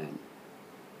man's van."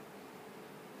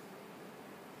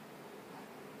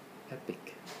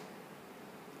 Epic.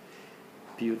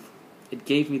 Beautiful. It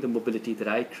gave me the mobility that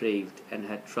I craved and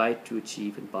had tried to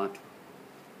achieve in Bantu.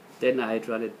 Then I had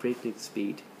run at breakneck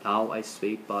speed. Now I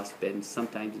swayed past bends,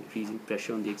 sometimes increasing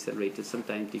pressure on the accelerator,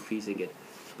 sometimes decreasing it,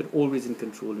 but always in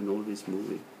control and always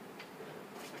moving.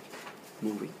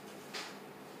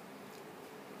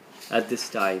 At this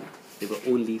time, there were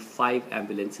only 5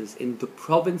 ambulances in the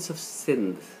province of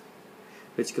Sindh,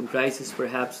 which comprises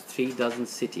perhaps 3 dozen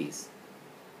cities.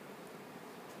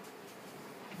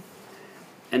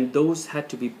 And those had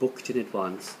to be booked in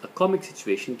advance, a comic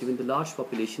situation given the large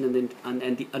population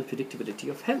and the unpredictability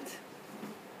of health.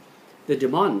 The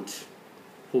demand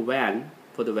for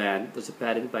the van was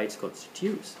apparent by its constant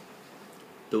use.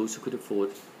 Those who could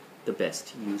afford the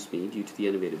best used me due to the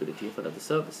unavailability of another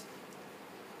service.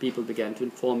 People began to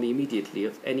inform me immediately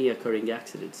of any occurring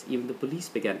accidents. Even the police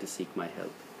began to seek my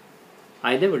help.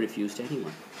 I never refused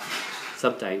anyone.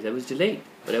 Sometimes I was delayed,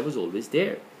 but I was always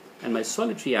there, and my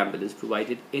solitary ambulance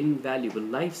provided invaluable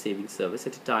life-saving service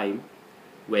at a time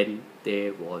when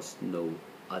there was no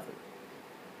other.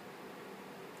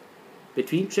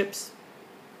 Between trips,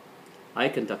 I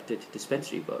conducted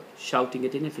dispensary work, shouting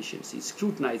at inefficiencies,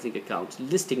 scrutinizing accounts,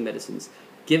 listing medicines,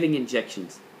 giving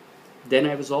injections. Then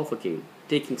I was off again,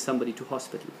 taking somebody to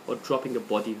hospital or dropping a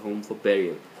body home for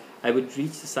burial. I would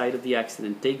reach the site of the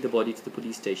accident, take the body to the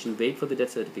police station, wait for the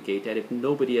death certificate, and if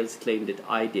nobody else claimed it,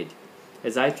 I did,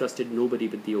 as I trusted nobody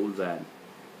but the old van.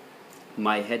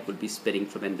 My head would be spinning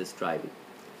from endless driving,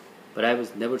 but I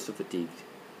was never so fatigued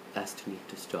as to need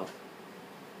to stop.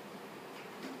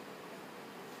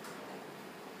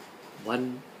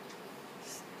 One,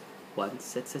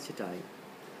 Once at such a time,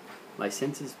 my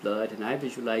senses blurred and I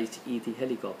visualized Edhi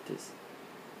helicopters.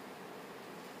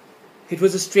 It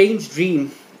was a strange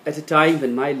dream at a time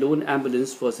when my lone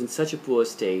ambulance was in such a poor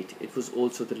state. It was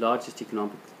also the largest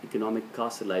economic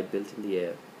castle I built in the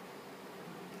air.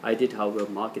 I did, however,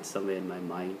 mark it somewhere in my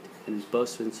mind, and in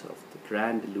pursuance of the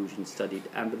grand illusion studied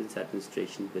ambulance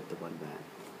administration with the one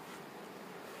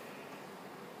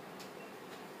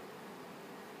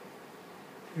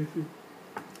van.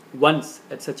 Once,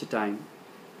 at such a time,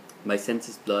 my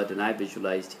senses blurred and I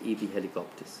visualized EV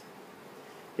helicopters.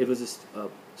 It was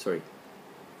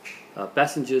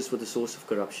passengers were the source of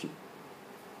corruption.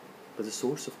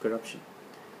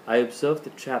 I observed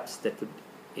the traps that would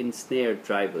ensnare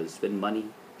drivers when money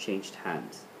changed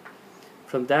hands.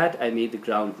 From that, I made the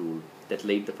ground rule that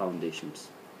laid the foundations,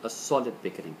 a solid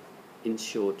beginning,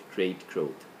 ensured great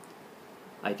growth.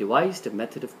 I devised a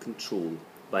method of control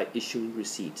by issuing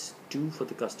receipts, 2 for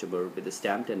the customer with a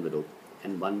stamped envelope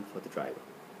and 1 for the driver.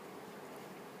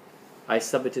 I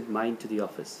submitted mine to the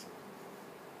office.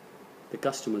 The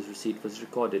customer's receipt was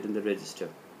recorded in the register.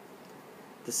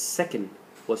 The second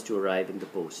was to arrive in the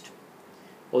post.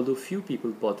 Although few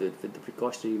people bothered with the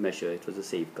precautionary measure, it was a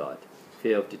safeguard.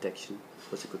 Fear of detection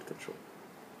was a good control.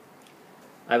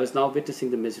 I was now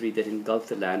witnessing the misery that engulfed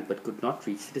the land but could not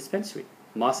reach the dispensary.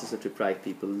 Masses of deprived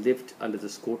people lived under the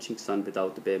scorching sun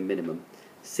without the bare minimum.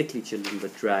 Sickly children were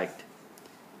dragged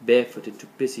barefooted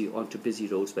onto busy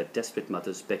roads by desperate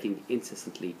mothers begging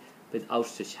incessantly with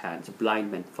outstretched hands.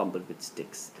 Blind men fumbled with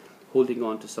sticks, holding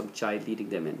on to some child leading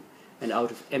them in. And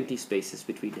out of empty spaces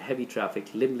between heavy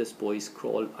traffic, limbless boys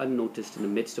crawled unnoticed in the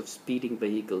midst of speeding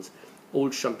vehicles.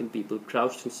 Old shrunken people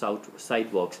crouched on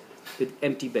sidewalks with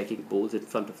empty begging bowls in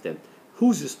front of them.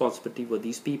 Whose responsibility were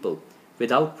these people?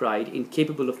 Without pride,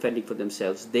 incapable of fending for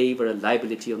themselves, they were a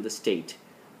liability on the state,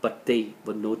 but they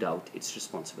were no doubt its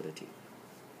responsibility.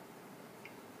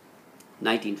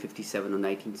 1957 or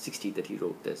 1960 that he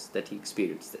wrote this, that he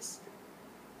experienced this.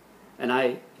 And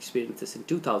I experienced this in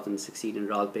 2016 in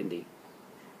Rawalpindi.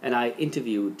 And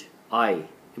Imran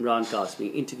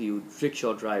Kasmi, interviewed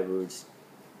rickshaw drivers,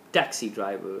 taxi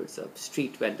drivers,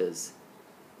 street vendors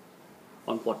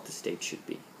on what the state should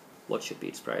be, what should be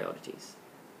its priorities.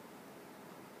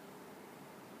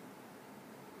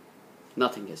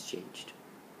 Nothing has changed.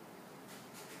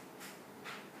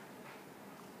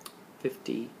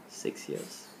 56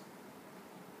 years.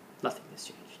 Nothing has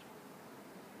changed.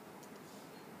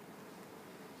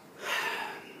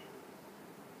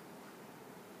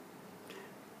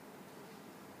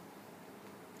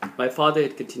 My father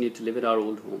had continued to live in our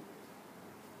old home,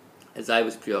 as I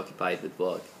was preoccupied with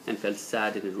work and felt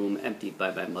sad in a room emptied by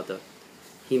my mother.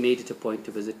 He made it a point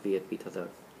to visit me at Mitadar.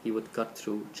 He would cut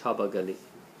through Chaba Gully,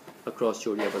 across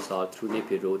Choria Bazaar, through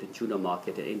Napier Road and Juna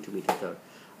Market and into Mitadar.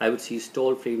 I would see his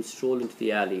tall frame stroll into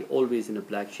the alley, always in a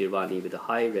black sherwani with a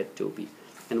high red topi,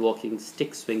 and walking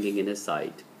stick swinging at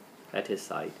his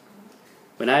side.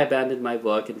 When I abandoned my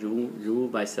work and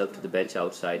removed myself to the bench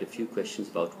outside, a few questions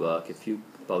about work, a few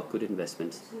about good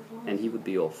investments, and he would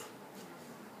be off.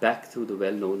 Back through the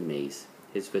well-known maze,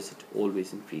 his visit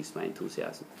always increased my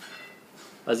enthusiasm.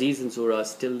 Aziz and Zora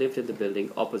still lived in the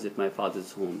building opposite my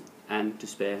father's home, and to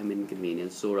spare him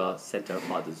inconvenience, Zora sent our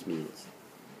father's meals.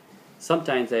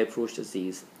 Sometimes I approached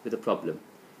Aziz with a problem,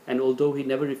 and although he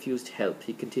never refused help,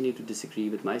 he continued to disagree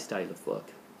with my style of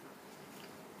work.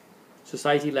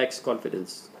 Society lacks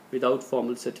confidence. Without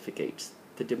formal certificates,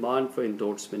 the demand for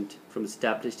endorsement from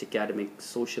established academic,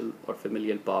 social, or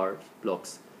familial power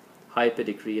blocks, high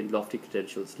pedigree and lofty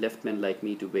credentials left men like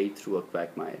me to wade through a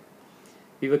quagmire.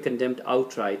 We were condemned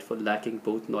outright for lacking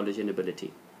both knowledge and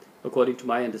ability. According to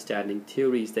my understanding,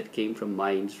 theories that came from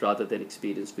minds rather than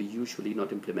experience were usually not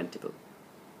implementable.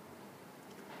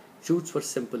 Truths were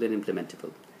simple and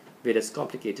implementable, whereas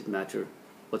complicated matter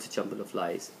was a jumble of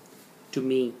lies. To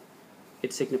me,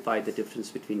 it signified the difference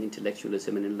between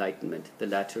intellectualism and enlightenment. The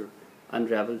latter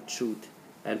unraveled truth,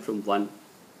 and from one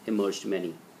emerged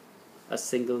many. A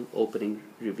single opening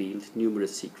revealed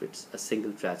numerous secrets. A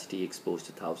single tragedy exposed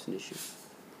 1,000 issues.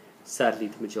 Sadly,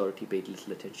 the majority paid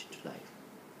little attention to life.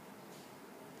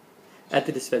 At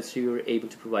the dispensary, we were able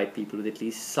to provide people with at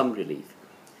least some relief.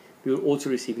 We were also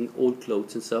receiving old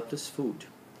clothes and surplus food,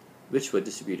 which were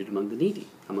distributed amongst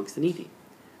the needy.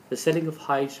 The selling of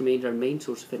hides remained our main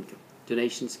source of income.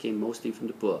 Donations came mostly from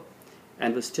the poor,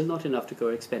 and was still not enough to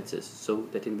cover expenses, so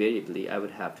that invariably I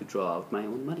would have to draw out my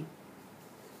own money.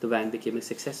 The van became a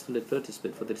successful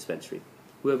advertisement for the dispensary.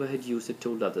 Whoever had used it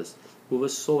told others. Whoever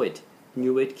saw it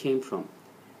knew where it came from.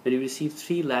 When we received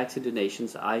 3 lakhs in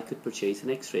donations, I could purchase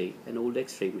an old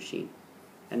X-ray machine,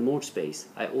 and more space.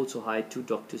 I also hired 2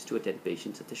 doctors to attend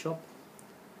patients at the shop.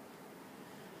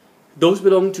 Those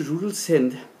belonging to rural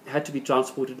Sindh had to be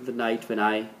transported in the night when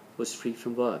I was free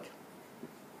from work.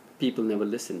 People never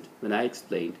listened when I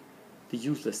explained the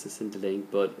uselessness in delaying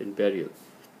birth and burial.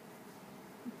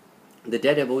 The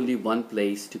dead have only one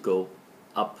place to go,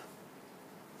 up.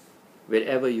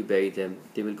 Wherever you bury them,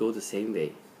 they will go the same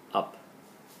way, up.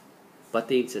 But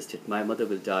they insisted, my mother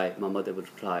will die, my mother will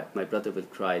cry, my brother will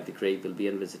cry, the grave will be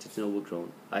unvisited and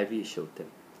overgrown. I reassured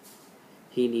them.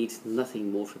 He needs nothing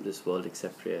more from this world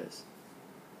except prayers.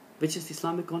 Which is the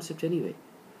Islamic concept anyway.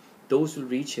 Those will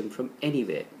reach him from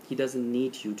anywhere. He doesn't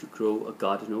need you to grow a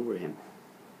garden over him.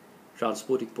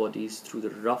 Transporting bodies through the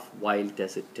rough, wild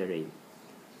desert terrain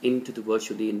into the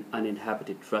virtually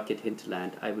uninhabited, rugged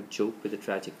hinterland, I would joke with a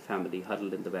tragic family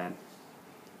huddled in the van.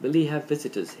 Will he have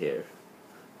visitors here?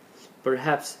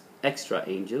 Perhaps extra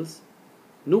angels?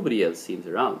 Nobody else seems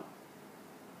around.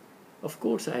 Of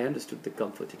course, I understood the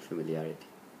comfort and familiarity.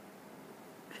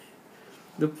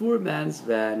 The poor man's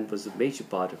van was a major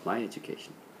part of my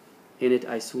education. In it,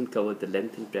 I soon covered the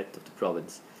length and breadth of the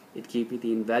province. It gave me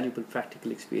the invaluable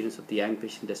practical experience of the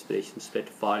anguish and desperation spread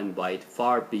far and wide,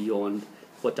 far beyond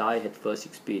what I had first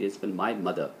experienced with my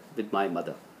mother.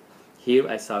 Here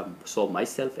I saw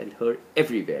myself and her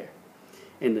everywhere.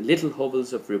 In the little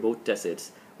hovels of remote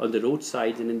deserts, on the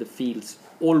roadside and in the fields,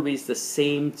 always the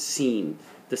same scene,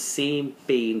 the same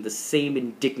pain, the same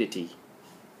indignity.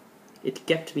 It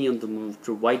kept me on the move,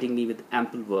 providing me with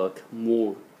ample work.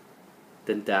 More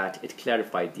than that, it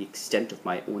clarified the extent of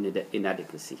my own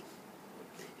inadequacy.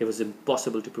 It was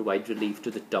impossible to provide relief to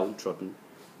the downtrodden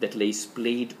that lay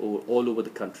splayed all over the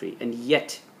country, and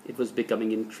yet it was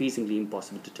becoming increasingly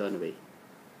impossible to turn away.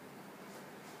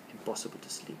 Impossible to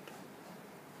sleep.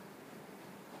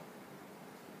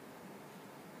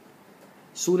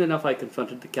 Soon enough, I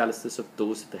confronted the callousness of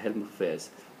those at the helm of affairs.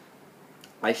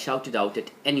 I shouted out at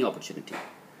any opportunity,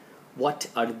 what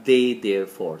are they there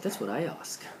for? That's what I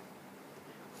ask.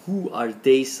 Who are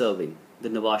they serving? The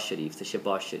Nawaz Sharifs, the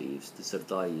Shehbaz Sharifs, the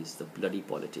Zardaris, the bloody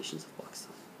politicians of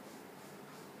Pakistan.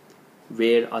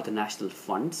 Where are the national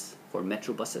funds for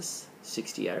metro buses,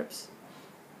 60 Arabs?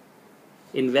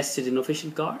 Invested in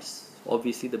official cars,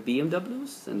 obviously the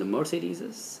BMWs and the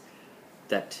Mercedeses,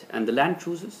 and the Land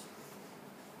Cruisers.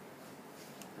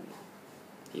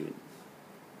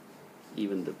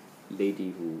 Even the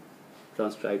lady who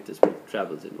transcribed this book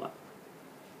travels in one.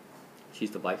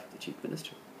 She's the wife of the chief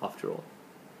minister, after all.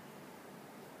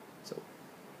 So,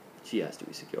 she has to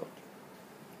be secured.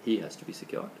 He has to be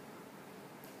secured.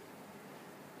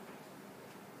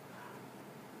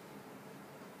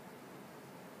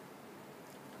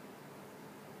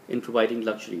 In providing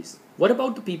luxuries. What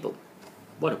about the people?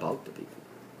 What about the people?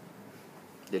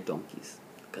 They're donkeys,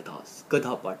 gadhas,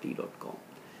 gadhaparty.com.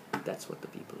 That's what the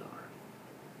people are.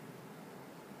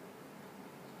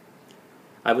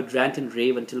 I would rant and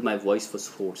rave until my voice was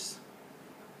hoarse.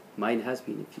 Mine has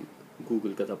been, if you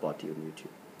Google Gadha Party on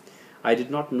YouTube. I did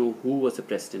not know who was the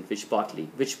president, which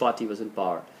party was in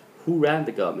power, who ran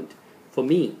the government. For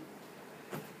me,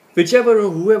 whichever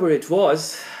or whoever it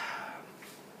was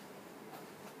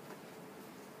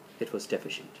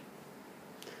deficient.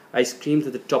 I screamed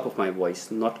at the top of my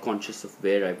voice, not conscious of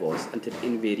where I was, until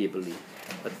invariably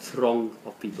a throng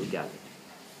of people gathered.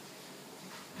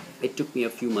 It took me a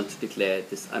few months to declare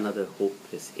this another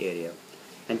hopeless area,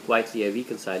 and quietly I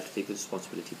reconciled to take the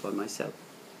responsibility for myself.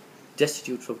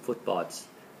 Destitute from footpaths,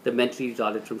 the mentally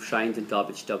retarded from shrines and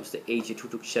garbage dumps, the aged who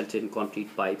took shelter in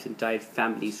concrete pipes, entire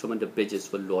families from under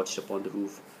bridges were lodged upon the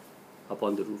roof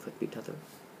at Mitadar.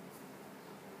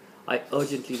 I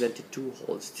urgently rented 2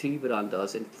 halls, 3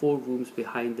 verandas, and 4 rooms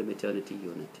behind the maternity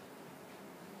unit.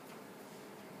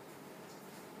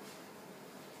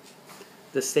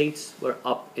 The saints were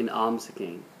up in arms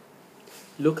again.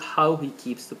 Look how he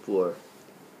keeps the poor.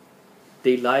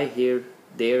 They lie here,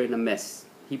 there in a mess.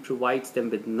 He provides them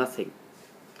with nothing.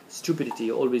 Stupidity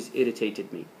always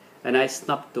irritated me, and I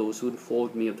snubbed those who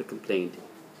informed me of the complaint.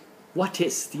 What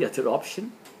is the other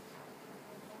option?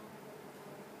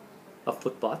 A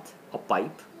footpath, a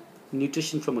pipe,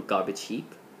 nutrition from a garbage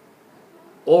heap?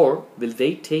 Or will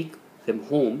they take them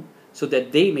home so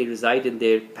that they may reside in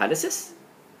their palaces?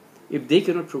 If they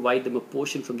cannot provide them a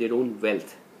portion from their own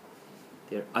wealth,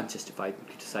 they are unjustified in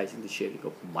criticizing the sharing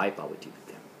of my poverty with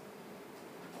them.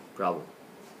 Bravo.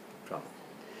 Bravo.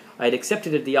 I had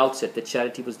accepted at the outset that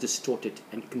charity was distorted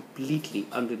and completely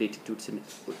unrelated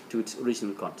to its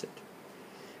original concept.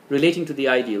 Relating to the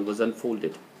ideal was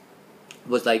unfolded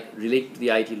was like relating to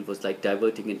the ideal was like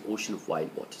diverting an ocean of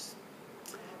wild waters.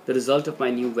 The result of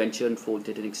my new venture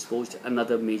unfolded and exposed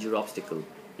another major obstacle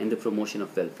in the promotion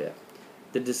of welfare.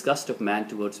 The disgust of man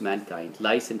towards mankind,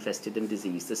 lice infested and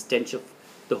disease, the stench of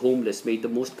the homeless made the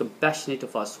most compassionate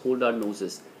of us hold our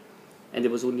noses, and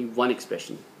there was only one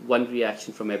expression, one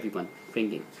reaction from everyone,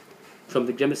 cringing. From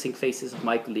the grimacing faces of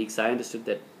my colleagues, I understood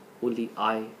that only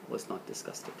I was not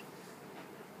disgusted.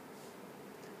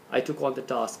 I took on the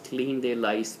task, cleaned their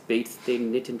lice, bathed their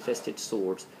knit-infested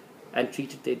sores, and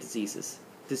treated their diseases.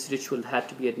 This ritual had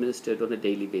to be administered on a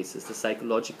daily basis. The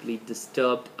psychologically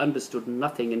disturbed understood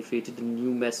nothing and created a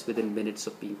new mess within minutes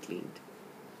of being cleaned.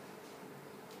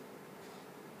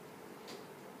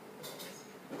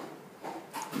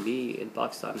 We in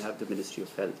Pakistan have the Ministry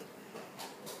of Health.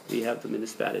 We have the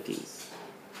municipalities.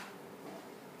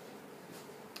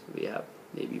 We have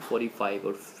maybe 45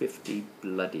 or 50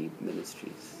 bloody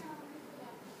ministries.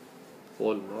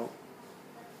 All along.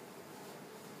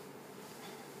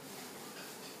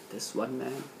 This one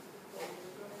man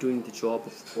doing the job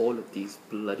of all of these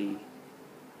bloody,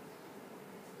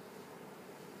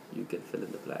 you can fill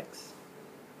in the blanks.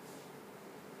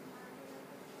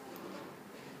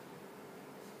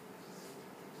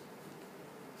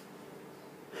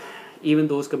 Even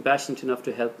those compassionate enough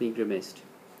to help me grimaced.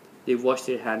 They washed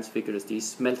their hands vigorously,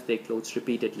 smelt their clothes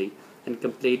repeatedly, and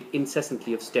complained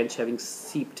incessantly of stench having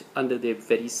seeped under their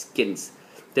very skins.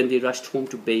 Then they rushed home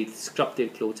to bathe, scrubbed their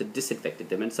clothes, and disinfected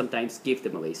them, and sometimes gave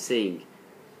them away, saying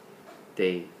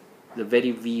the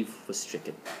very weave was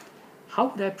stricken. How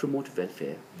would I promote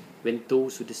welfare when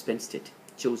those who dispensed it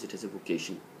chose it as a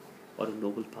vocation or a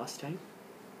noble pastime?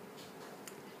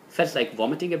 Felt like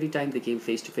vomiting every time they came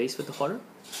face to face with the horror?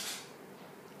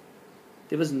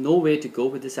 There was no way to go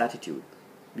with this attitude.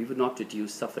 We would not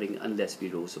reduce suffering unless we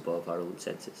rose above our own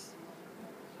senses.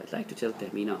 I'd like to tell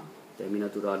Tehmina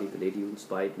Durrani, the lady who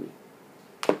inspired me.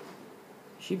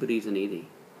 She believes in Edhi.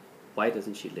 Why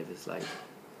doesn't she live his life?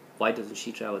 Why doesn't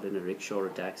she travel in a rickshaw or a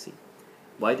taxi?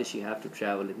 Why does she have to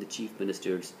travel in the chief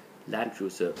minister's Land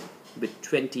Cruiser with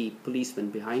 20 policemen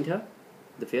behind her?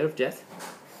 The fear of death?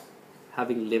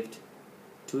 Having lived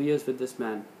 2 years with this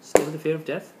man, still the fear of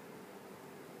death?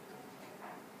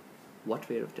 What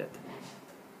fear of death?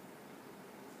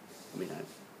 I'm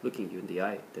looking you in the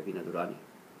eye, Tehmina Durrani.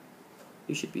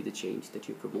 You should be the change that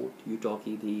you promote. You talk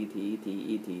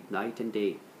Edhi, night and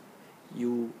day.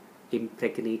 You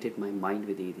impregnated my mind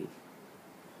with Edhi.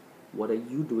 What are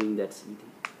you doing that's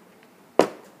Edhi?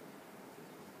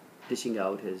 Dishing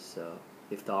out his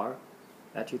iftar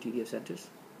at your TDF centers?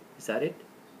 Is that it?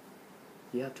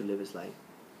 You have to live his life.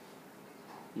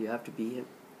 You have to be him.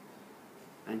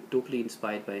 I'm totally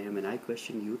inspired by him, and I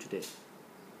question you today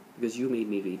because you made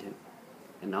me read him,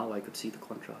 and now I could see the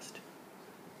contrast.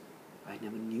 I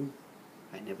never knew.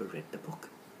 I never read the book.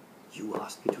 You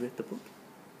asked me to read the book.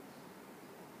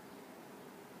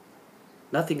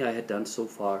 Nothing I had done so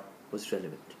far was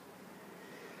relevant.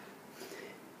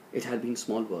 It had been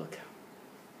small work,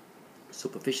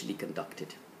 superficially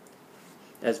conducted.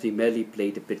 As we merely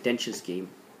played a pretentious game,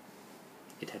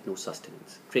 it had no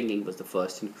sustenance. Cringing was the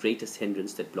first and greatest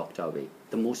hindrance that blocked our way,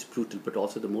 the most brutal but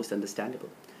also the most understandable.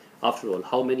 After all,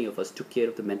 how many of us took care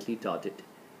of the mentally retarded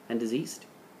and diseased?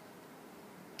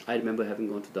 I remember having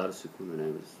gone to Darussukoon when I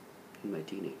was in my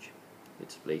teenage.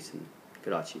 It's a place in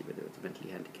Karachi where there was mentally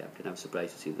handicapped, and I was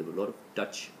surprised to see there were a lot of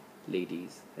Dutch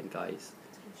ladies and guys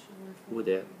who were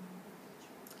there.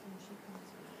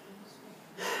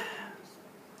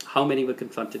 How many were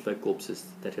confronted by corpses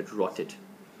that had rotted,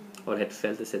 or had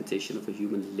felt the sensation of a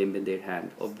human limb in their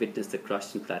hand, or witnessed the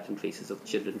crushed and flattened faces of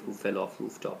children who fell off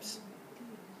rooftops?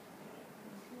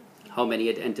 How many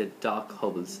had entered dark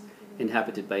hovels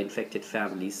inhabited by infected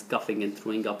families, scuffing and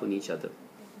throwing up on each other?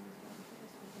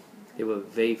 There were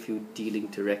very few dealing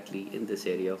directly in this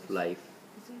area of life,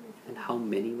 and how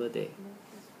many were there?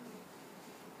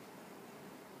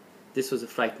 This was a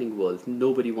frightening world.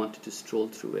 Nobody wanted to stroll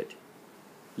through it,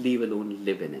 leave alone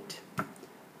live in it.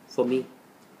 For me,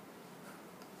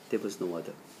 there was no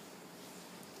other.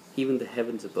 Even the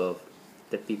heavens above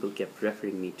that people kept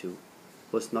referring me to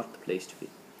was not the place to be.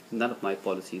 None of my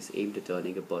policies aimed at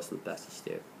earning a personal passage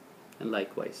there. And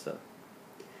likewise, sir.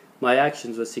 My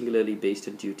actions were singularly based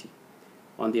on duty,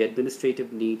 on the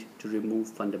administrative need to remove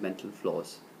fundamental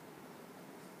flaws.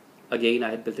 Again,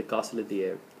 I had built a castle in the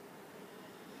air.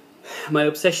 My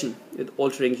obsession with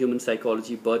altering human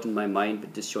psychology burdened my mind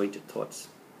with disjointed thoughts.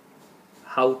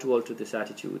 How to alter this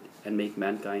attitude and make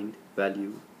mankind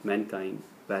value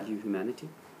humanity?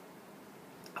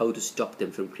 How to stop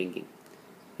them from cringing?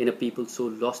 In a people so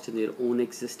lost in their own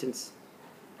existence,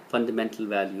 fundamental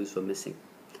values were missing.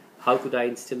 How could I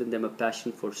instill in them a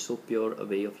passion for so pure a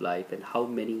way of life, and how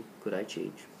many could I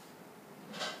change?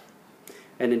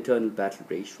 An internal battle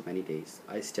raged for many days.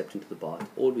 I stepped into the bath,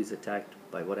 always attacked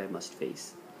by what I must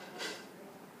face,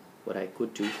 what I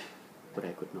could do, what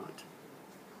I could not.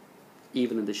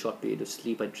 Even in the short period of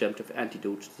sleep, I dreamt of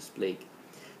antidotes to this plague.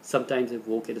 Sometimes I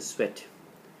woke in a sweat,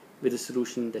 with a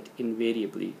solution that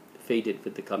invariably faded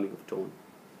with the coming of dawn.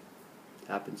 It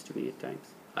happens to me at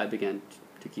times. I began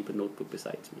to keep a notebook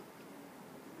beside me.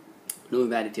 No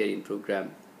humanitarian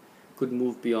program could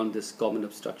move beyond this common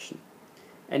obstruction.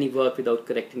 Any work without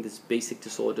correcting this basic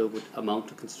disorder would amount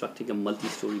to constructing a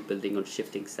multi-story building on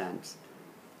shifting sands.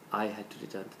 I had to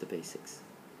return to the basics,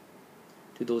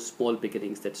 to those small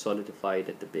beginnings that solidified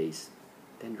at the base,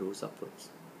 then rose upwards.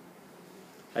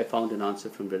 I found an answer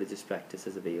from religious practice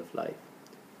as a way of life.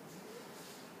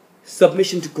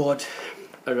 Submission to God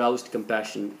aroused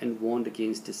compassion and warned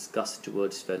against disgust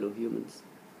towards fellow humans.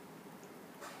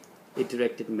 It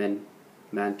directed man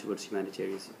towards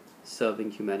humanitarianism.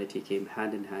 Serving humanity came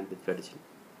hand in hand with religion.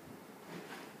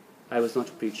 I was not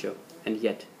a preacher, and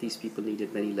yet these people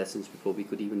needed many lessons before we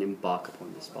could even embark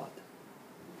upon this path.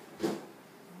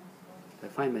 I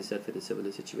find myself in a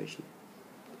similar situation.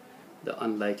 The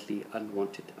unlikely,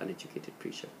 unwanted, uneducated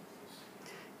preacher.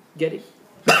 Getting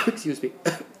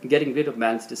rid of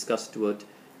man's disgust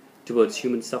towards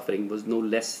human suffering was no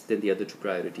less than the other two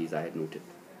priorities I had noted.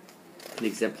 An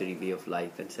exemplary way of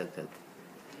life and self-help.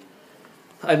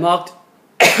 I marked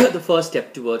the first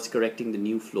step towards correcting the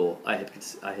new flaw I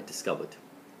had discovered.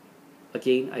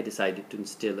 Again, I decided to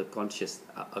instill a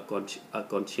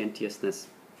conscientiousness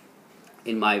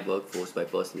in my workforce by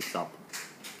personal example.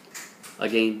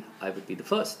 Again, I would be the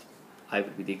first. I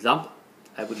would be the example.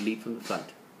 I would lead from the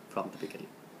front, from the beginning.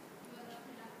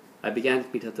 I began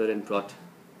at Midhathar and brought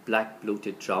black,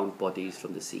 bloated, drowned bodies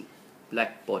from the sea.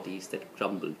 Black bodies that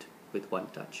crumbled with one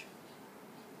touch.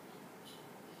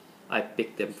 I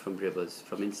picked them from rivers,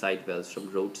 from inside wells,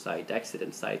 from roadside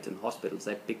accident sites and hospitals.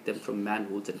 I picked them from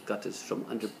manholes and gutters, from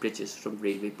under bridges, from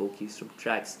railway bogies, from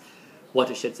tracks,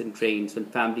 watersheds and drains. When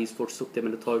families forsook them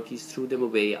and authorities threw them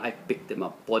away, I picked them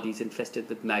up, bodies infested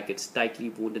with maggots, tightly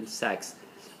wound in sacks.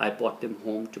 I brought them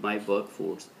home to my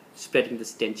workforce, spreading the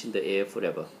stench in the air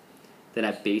forever. Then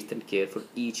I bathed and cared for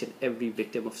each and every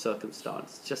victim of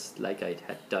circumstance, just like I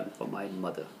had done for my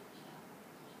mother.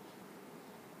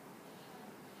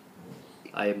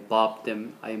 I embalmed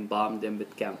them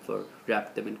with camphor,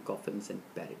 wrapped them in coffins and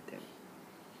buried them.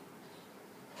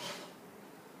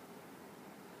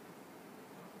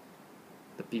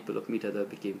 The people of Midhathar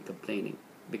began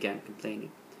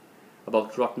complaining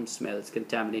about rotten smells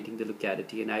contaminating the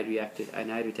locality, and I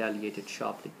retaliated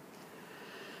sharply.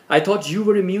 I thought you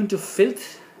were immune to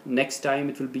filth. Next time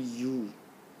it will be you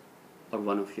or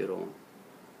one of your own.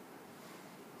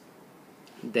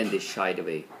 Then they shied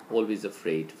away, always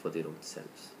afraid for their own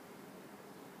selves.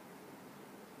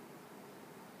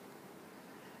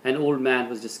 An old man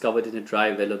was discovered in a dry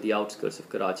well on the outskirts of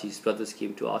Karachi. His brothers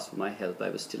came to ask for my help.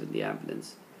 I was still in the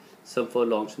ambulance, some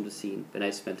furlongs from the scene, when I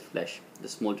smelled flesh. The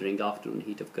smouldering afternoon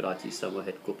heat of Karachi summer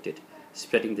had cooked it,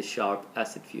 spreading the sharp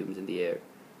acid fumes in the air.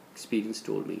 Experience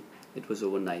told me it was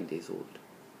over 9 days old.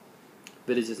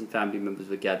 Villagers and family members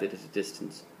were gathered at a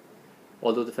distance.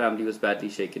 Although the family was badly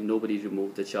shaken, nobody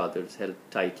removed the chadars held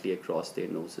tightly across their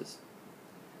noses.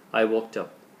 I walked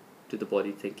up to the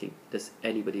body thinking, does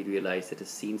anybody realize that a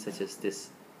scene such as this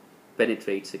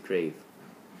penetrates a grave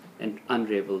and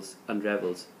unravels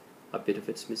a bit of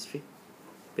its mystery?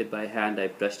 With my hand I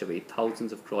brushed away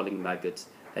thousands of crawling maggots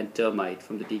and termite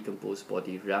from the decomposed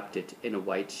body, wrapped it in a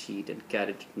white sheet and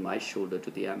carried it on my shoulder to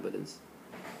the ambulance.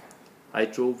 I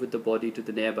drove with the body to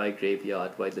the nearby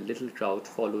graveyard while the little crowd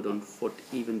followed on foot.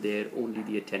 Even there, only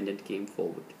the attendant came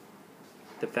forward.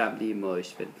 The family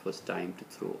emerged when it was time to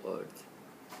throw earth.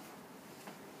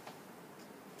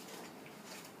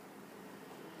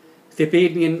 They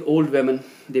paid me,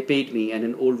 and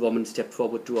an old woman stepped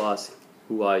forward to ask,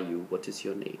 "Who are you? What is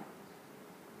your name?"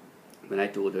 When I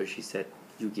told her, she said,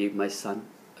 "You gave my son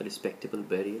a respectable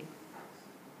burial.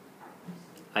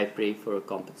 I pray for a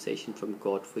compensation from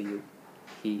God for you.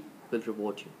 He will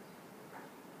reward you."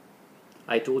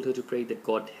 I told her to pray that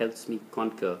God helps me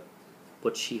conquer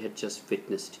what she had just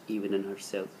witnessed, even in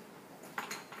herself.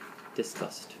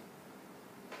 Disgust.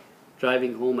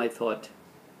 Driving home, I thought,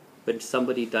 when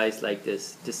somebody dies like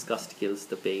this, disgust kills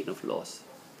the pain of loss.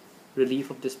 Relief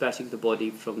of dispatching the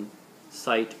body from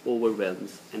sight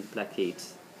overwhelms and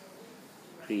placates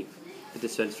grief. The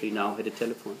dispensary now had a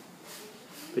telephone,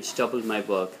 which doubled my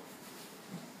work.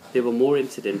 There were more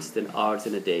incidents than hours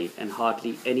in a day, and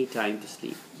hardly any time to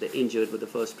sleep. The injured were the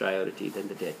first priority, then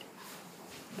the dead.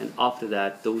 and after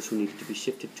that, those who needed to be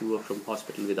shifted to or from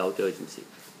hospital without urgency.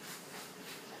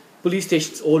 Police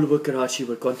stations all over Karachi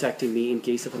were contacting me in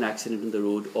case of an accident on the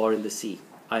road or in the sea.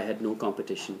 I had no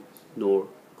competition, nor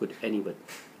could anyone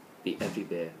be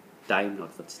everywhere, time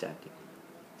notwithstanding.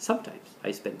 Sometimes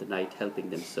I spent the night helping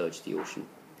them search the ocean,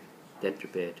 then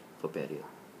prepared for burial.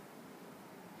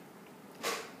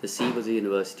 The sea was a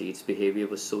university. Its behavior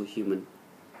was so human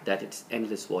that its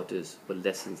endless waters were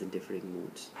lessons in differing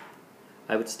moods.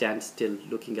 I would stand still,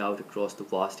 looking out across the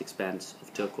vast expanse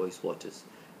of turquoise waters,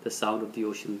 the sound of the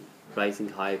ocean rising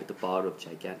high with the power of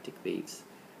gigantic waves,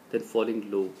 then falling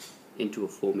low into a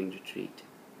foaming retreat.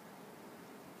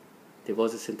 There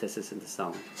was a synthesis in the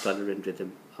sound, color and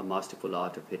rhythm, a masterful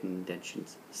art of hidden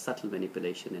intentions, subtle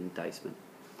manipulation and enticement.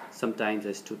 Sometimes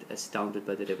I stood astounded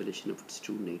by the revelation of its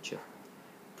true nature.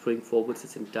 Throwing forwards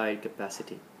its entire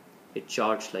capacity, it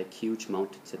charged like huge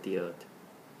mountains at the earth.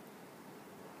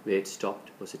 Where it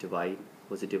stopped was a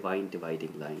divine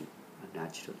dividing line, a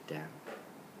natural dam.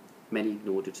 Many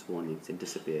ignored its warnings and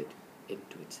disappeared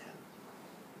into its hell.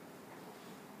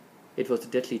 It was the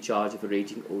deadly charge of a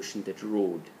raging ocean that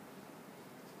roared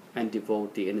and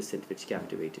devoured the innocent, which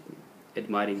captivated me.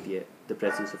 Admiring the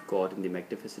presence of God in the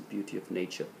magnificent beauty of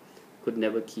nature could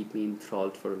never keep me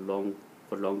enthralled for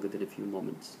longer than a few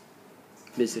moments.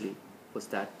 Misery was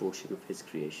that portion of his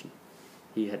creation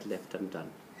he had left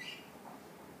undone,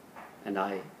 and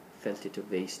I felt it a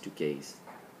waste to gaze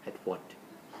at what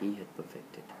he had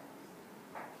perfected.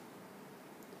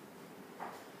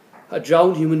 A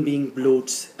drowned human being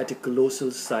bloats at a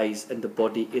colossal size, and the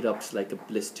body erupts like a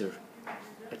blister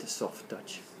at a soft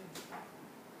touch.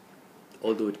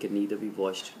 Although it can neither be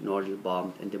washed nor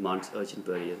embalmed and demands urgent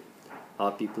burial,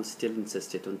 our people still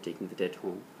insisted on taking the dead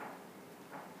home.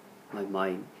 My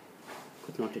mind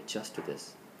could not adjust to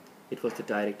this. It was the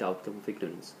direct outcome of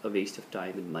ignorance, a waste of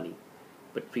time and money.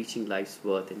 But preaching life's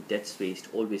worth and death's waste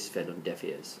always fell on deaf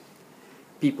ears.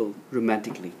 People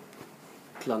romantically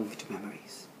clung to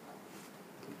memories.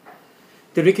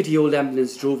 The rickety old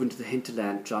ambulance drove into the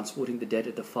hinterland, transporting the dead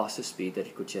at the fastest speed that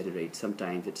it could generate.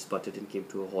 Sometimes it sputtered and came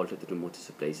to a halt at the remotest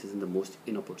of places in the most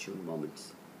inopportune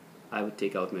moments. I would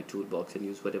take out my toolbox and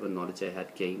use whatever knowledge I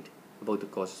had gained about the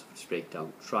causes of its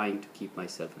breakdown, trying to keep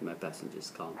myself and my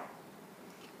passengers calm.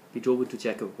 We drove into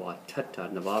Jacobwad, Thatta,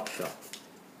 Nawab Shah,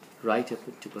 right up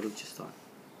into Balochistan,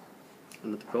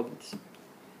 another province.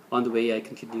 On the way, I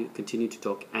continued to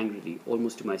talk angrily,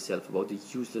 almost to myself, about the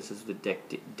uselessness of the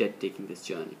dead taking this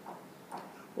journey.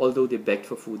 Although they begged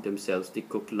for food themselves, they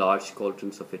cooked large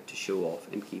cauldrons of it to show off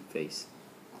and keep face.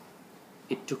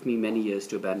 It took me many years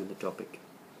to abandon the topic.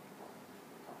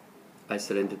 I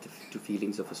surrendered to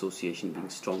feelings of association being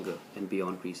stronger and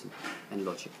beyond reason and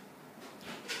logic.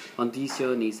 On these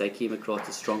journeys, I came across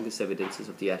the strongest evidences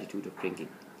of the attitude of bringing.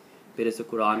 Whereas the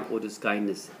Quran orders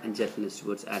kindness and gentleness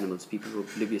towards animals, people were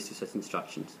oblivious to such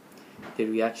instructions. Their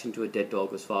reaction to a dead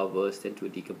dog was far worse than to a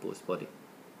decomposed body.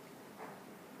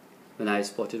 When I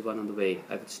spotted one on the way,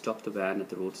 I would stop the van at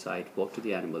the roadside, walk to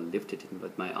the animal, lift it in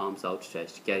with my arms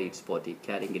outstretched, carry its body,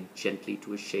 carrying it gently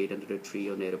to a shade under a tree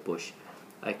or near a bush.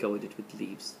 I covered it with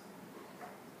leaves,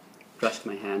 brushed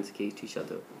my hands against each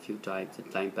other a few times,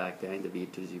 and climbed back behind the wheel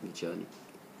to resume the journey.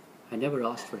 I never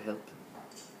asked for help.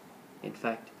 In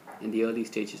fact, in the early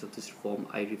stages of this reform,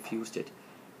 I refused it,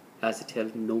 as it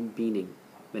held no meaning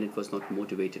when it was not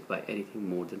motivated by anything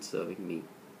more than serving me.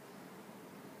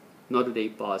 Not a day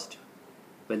passed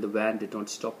when the van did not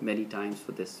stop many times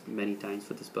for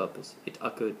this purpose. It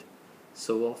occurred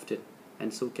so often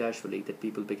and so casually that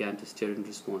people began to stare and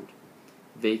respond,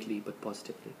 vaguely but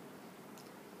positively.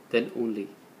 Then only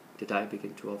did I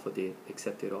begin to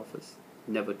accept their offers,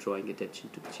 never drawing attention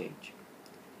to the change.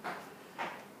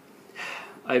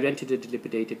 I rented a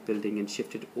dilapidated building and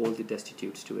shifted all the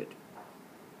destitutes to it.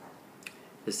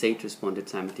 The sage responded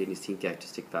simultaneously in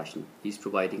characteristic fashion. He's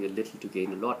providing a little to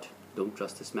gain a lot. Don't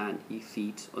trust this man. He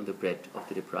feeds on the bread of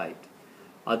the deprived.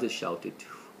 Others shouted,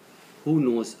 who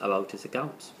knows about his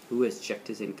accounts? Who has checked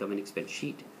his income and expense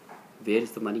sheet? Where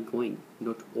is the money going?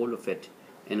 Not all of it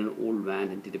in an old van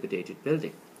and dilapidated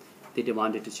building. They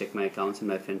demanded to check my accounts, and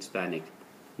my friends panicked.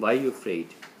 Why are you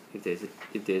afraid? If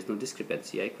there is no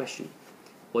discrepancy, I questioned.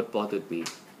 What bothered me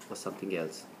was something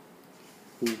else.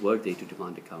 Who were they to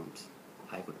demand accounts?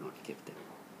 I would not give them.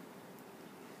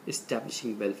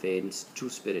 Establishing welfare in its true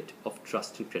spirit of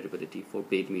trust and credibility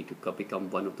forbade me to become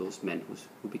one of those men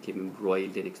who became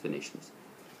embroiled in explanations.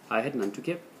 I had none to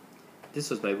give. This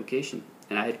was my vocation,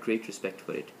 and I had great respect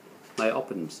for it. My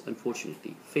opponents,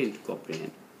 unfortunately, failed to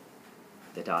comprehend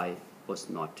that I was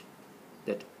not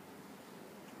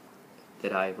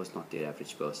their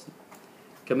average person,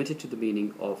 committed to the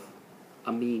meaning of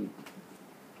I mean,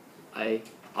 I,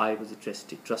 I was a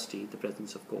trustee in the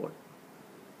presence of God.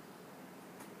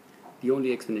 The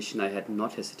only explanation I had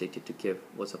not hesitated to give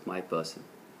was of my person.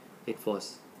 It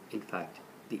was, in fact,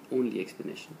 the only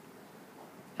explanation.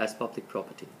 As public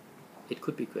property, it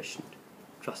could be questioned,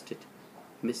 trusted,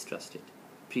 mistrusted,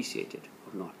 appreciated,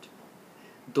 or not.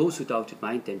 Those who doubted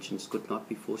my intentions could not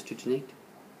be forced to donate.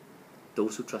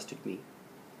 Those who trusted me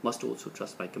must also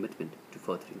trust my commitment to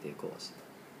furthering their cause.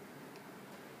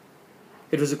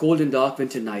 It was a cold and dark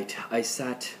winter night. I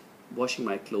sat washing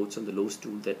my clothes on the low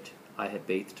stool that I had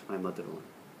bathed my mother on.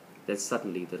 Then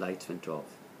suddenly the lights went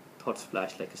off. Thoughts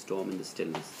flashed like a storm in the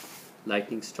stillness.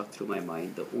 Lightning struck through my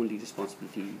mind. The only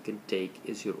responsibility you can take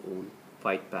is your own.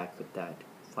 Fight back with that.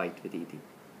 Fight with Edhi.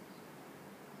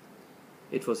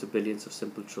 It was a brilliance of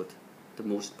simple truth, the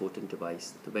most potent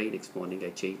device. The very next morning I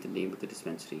changed the name of the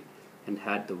dispensary and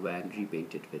had the van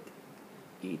repainted with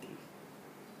Edhi.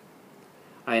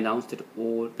 I announced that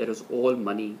all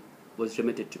money was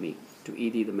remitted to me, to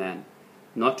Edhi the man,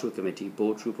 not to a committee,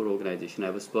 board, troop, or organization. I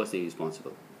was personally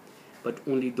responsible. But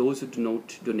only those who do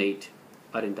not donate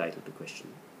are entitled to question.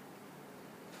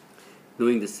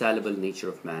 Knowing the salable nature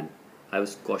of man, I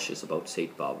was cautious about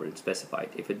state power and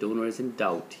specified, if a donor is in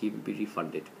doubt, he will be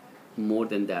refunded. More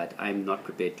than that, I am not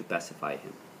prepared to pacify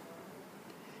him.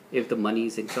 If the money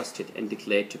is entrusted and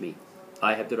declared to me,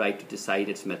 I have the right to decide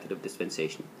its method of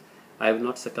dispensation. I will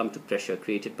not succumb to pressure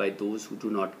created by those who do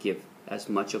not give as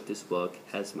much of this work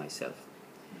as myself.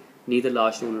 Neither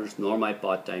large donors nor my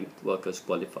part-time workers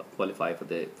qualify for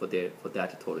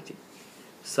that authority.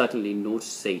 Certainly no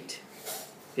state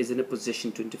is in a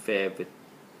position to interfere with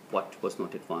what was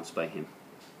not advanced by him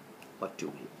or to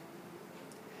him.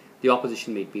 The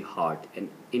opposition made me hard and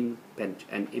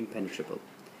impenetrable,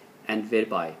 and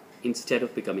whereby, instead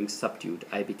of becoming subdued,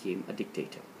 I became a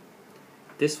dictator.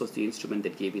 This was the instrument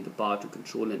that gave me the power to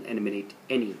control and eliminate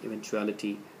any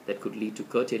eventuality that could lead to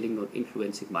curtailing or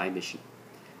influencing my mission.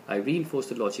 I reinforced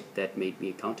the logic that made me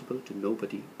accountable to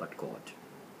nobody but God.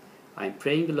 I am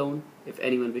praying alone. If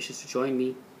anyone wishes to join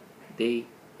me, they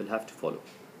will have to follow.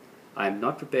 I am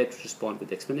not prepared to respond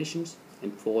with explanations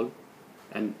and fall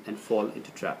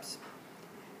into traps.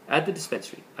 At the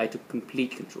dispensary, I took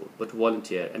complete control, but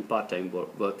volunteer and part-time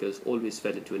workers always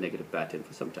fell into a negative pattern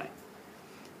for some time.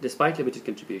 Despite limited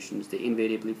contributions, they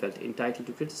invariably felt entitled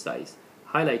to criticize,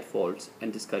 highlight faults,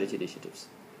 and discourage initiatives.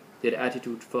 Their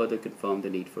attitude further confirmed the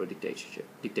need for a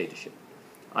dictatorship.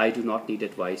 I do not need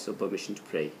advice or permission to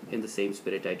pray. In the same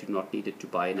spirit, I do not need it to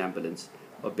buy an ambulance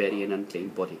or bury an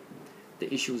unclaimed body.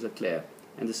 The issues are clear,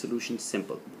 and the solution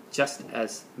simple. Just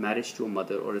as marriage to a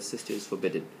mother or a sister is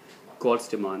forbidden, God's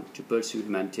demand to pursue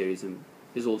humanitarianism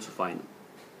is also final.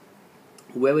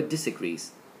 Whoever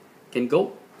disagrees can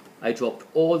go. I dropped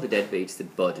all the dead weights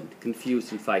that burdened,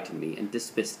 confused, and frightened me, and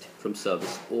dismissed from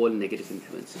service all negative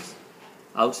influences.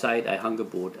 Outside, I hung a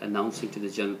board announcing to the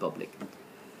general public,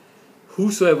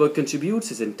 whosoever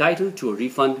contributes is entitled to a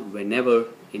refund whenever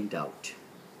in doubt.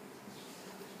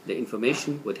 The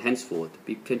information would henceforth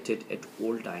be printed at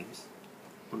all times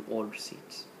on all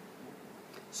receipts.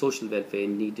 Social welfare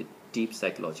needed deep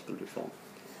psychological reform.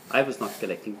 I was not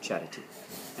collecting charity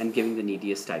and giving the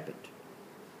needy a stipend.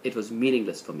 It was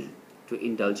meaningless for me to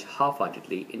indulge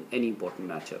half-heartedly in any important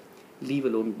matter, leave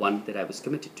alone one that I was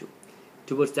committed to.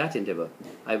 Towards that endeavor,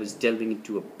 I was delving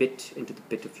into the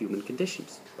pit of human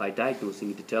conditions. By diagnosing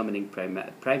and determining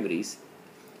primaries,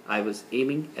 I was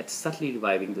aiming at subtly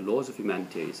reviving the laws of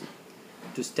humanitarianism,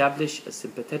 to establish a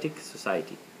sympathetic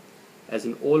society. As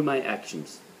in all my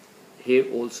actions, here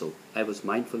also I was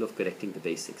mindful of correcting the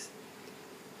basics.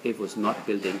 I was not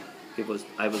building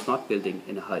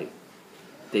in a hurry.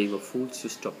 They were fools to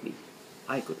stop me.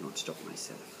 I could not stop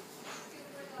myself.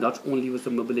 Not only was the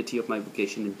mobility of my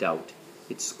vocation in doubt,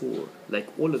 its score, like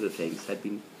all other things, had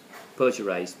been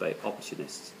perjurized by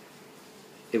opportunists.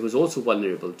 It was also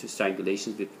vulnerable to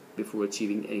strangulation before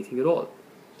achieving anything at all.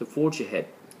 To forge ahead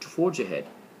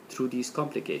through these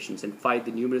complications and fight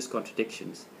the numerous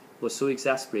contradictions was so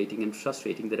exasperating and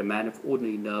frustrating that a man of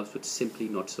ordinary nerves would simply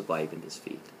not survive in this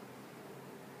field.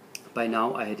 By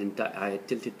now I had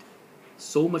tilted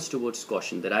so much towards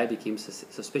caution that I became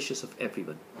suspicious of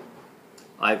everyone.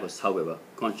 I was, however,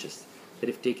 conscious that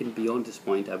if taken beyond this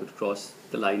point, I would cross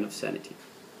the line of sanity.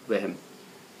 Vehem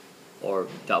or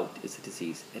doubt is a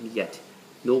disease, and yet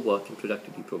no work can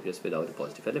productively progress without a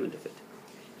positive element of it.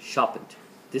 Sharpened,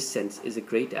 this sense is a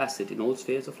great asset in all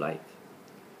spheres of life.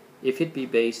 If it be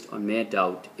based on mere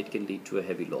doubt, it can lead to a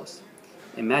heavy loss.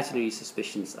 Imaginary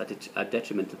suspicions are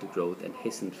detrimental to growth and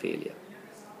hasten failure.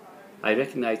 I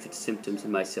recognized its symptoms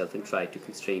in myself and tried to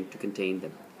contain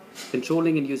them.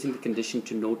 Controlling and using the condition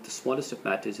to note the smallest of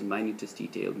matters in minutest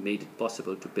detail made it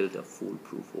possible to build a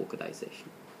foolproof organization,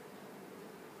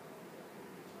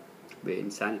 where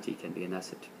insanity can be an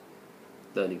asset.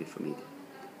 Learning it from Edhi.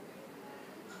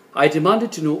 I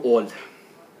demanded to know all.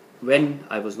 When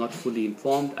I was not fully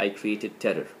informed, I created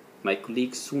terror. My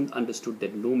colleagues soon understood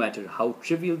that no matter how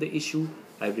trivial the issue,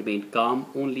 I remained calm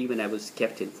only when I was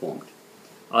kept informed.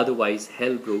 Otherwise,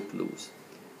 hell broke loose.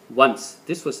 Once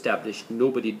this was established,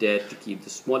 nobody dared to keep the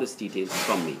smallest details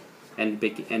from me, and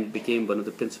became one of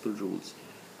the principal rules.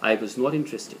 I was not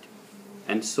interested,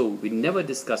 and so we never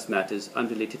discussed matters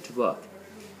unrelated to work.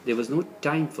 There was no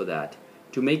time for that.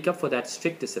 To make up for that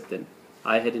strict discipline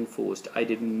I had enforced, I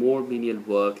did more menial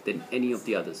work than any of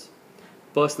the others.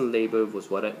 Personal labor was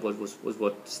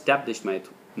what established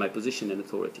my position and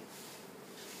authority.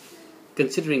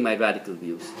 Considering my radical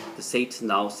views, the saints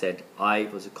now said I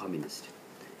was a communist,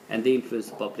 and they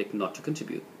influenced the public not to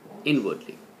contribute.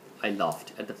 Inwardly, I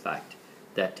laughed at the fact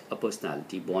that a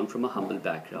personality born from a humble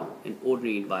background, an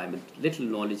ordinary environment, little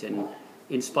knowledge, and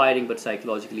inspiring but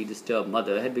psychologically disturbed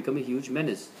mother had become a huge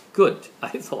menace. Good, I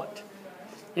thought.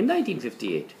 In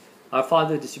 1958, our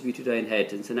father distributed our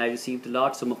inheritance and I received a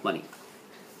large sum of money.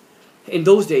 In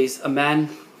those days, a man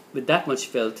with that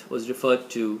much wealth was referred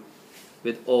to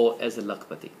with awe as a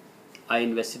lakpati. I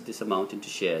invested this amount into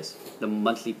shares. The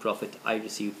monthly profit I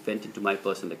received went into my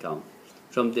personal account.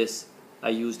 From this, I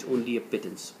used only a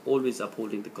pittance, always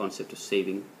upholding the concept of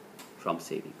saving from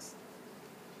savings.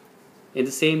 In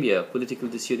the same year, political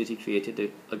disunity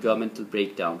created a governmental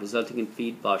breakdown, resulting in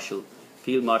Field Marshal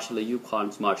Ayub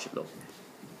Khan's martial law.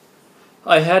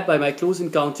 I had, by my close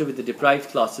encounter with the deprived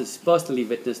classes, personally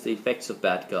witnessed the effects of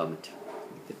bad government.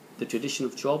 The tradition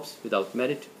of jobs without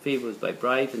merit, favors by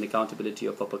bribe, and accountability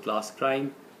of upper-class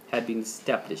crime had been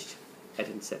established at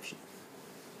inception.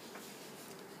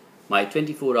 My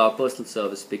 24-hour personal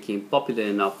service became popular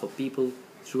enough for people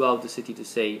throughout the city to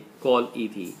say, "Call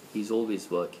Edhi, he's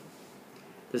always working."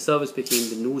 The service became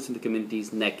the noose in the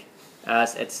community's neck,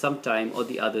 as at some time or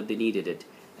the other they needed it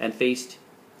and faced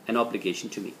an obligation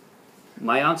to me.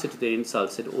 My answer to their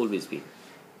insults had always been,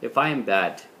 if I am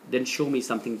bad, then show me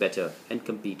something better and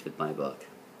compete with my work.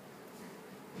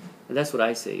 And that's what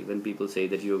I say when people say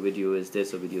that your video is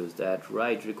this or video is that.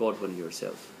 Right, record one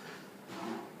yourself.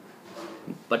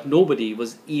 But nobody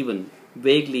was even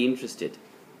vaguely interested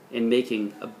in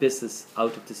making a business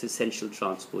out of this essential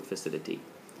transport facility,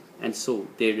 and so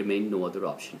there remained no other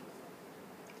option.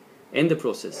 In the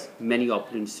process, many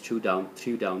opponents threw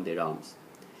down their arms.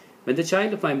 When the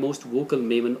child of my most vocal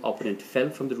maven opponent fell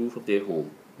from the roof of their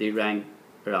home, they rang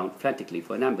around frantically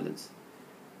for an ambulance.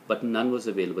 But none was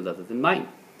available other than mine.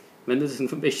 When this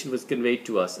information was conveyed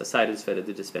to us, a silence fell at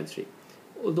the dispensary.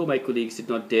 Although my colleagues did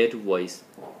not dare to voice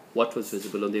what was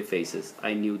visible on their faces,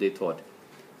 I knew they thought,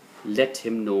 "Let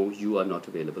him know you are not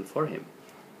available for him."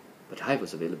 But I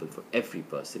was available for every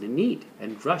person in need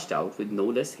and rushed out with no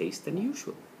less haste than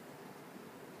usual.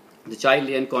 The child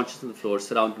lay unconscious on the floor,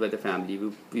 surrounded by the family.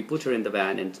 We put her in the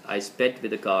van and I sped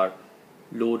with a car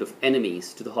load of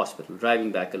enemies to the hospital,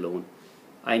 driving back alone.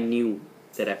 I knew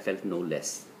that I felt no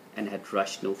less and had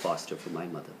rushed no faster for my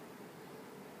mother.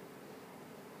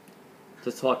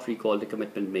 The thought recalled a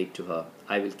commitment made to her.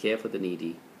 I will care for the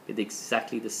needy with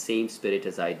exactly the same spirit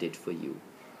as I did for you.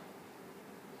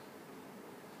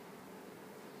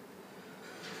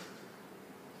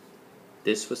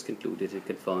 This was concluded and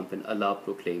confirmed when Allah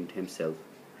proclaimed himself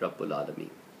Rabbul Alameen.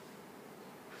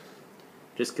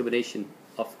 Discrimination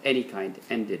of any kind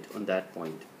ended on that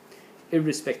point.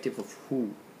 Irrespective of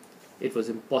who, it was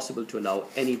impossible to allow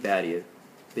any barrier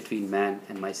between man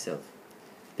and myself.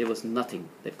 There was nothing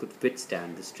that could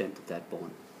withstand the strength of that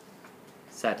bond.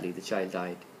 Sadly, the child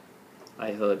died.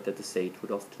 I heard that the saint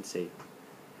would often say,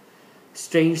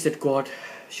 "Strange that God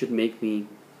should make me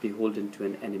beholden to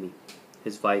an enemy."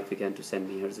 His wife began to send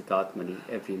me her zakat money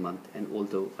every month, and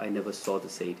although I never saw the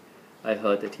saint, I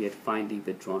heard that he had finally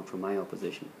withdrawn from my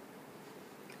opposition.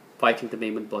 Fighting the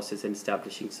Maimon bosses and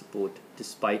establishing support,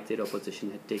 despite their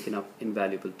opposition, had taken up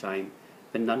invaluable time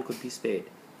when none could be spared.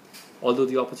 Although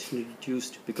the opposition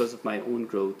reduced because of my own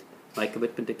growth, my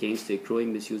commitment against their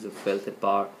growing misuse of wealth and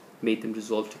power made them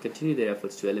resolve to continue their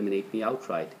efforts to eliminate me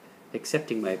outright.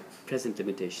 Accepting my present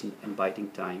limitation and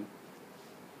biding time,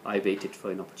 I waited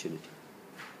for an opportunity.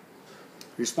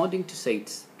 Responding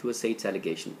to a saint's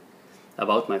allegation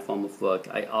about my form of work,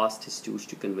 I asked his stooge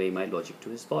to convey my logic to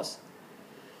his boss.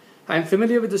 I am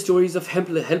familiar with the stories of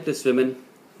helpless women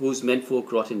whose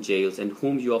menfolk rot in jails and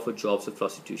whom you offer jobs of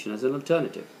prostitution as an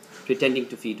alternative. Pretending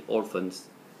to feed orphans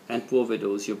and poor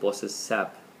widows, your bosses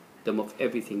sap them of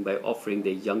everything by offering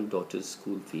their young daughters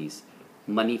school fees,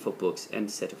 money for books, and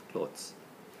a set of clothes.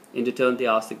 In return, they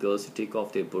ask the girls to take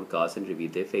off their burqas and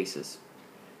reveal their faces.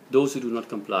 Those who do not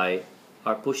comply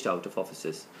are pushed out of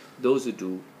offices. Those who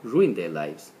do ruin their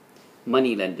lives.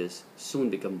 Money lenders soon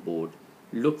become bored,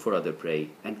 look for other prey,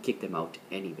 and kick them out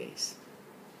anyways.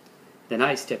 Then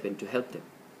I step in to help them.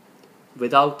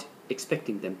 Without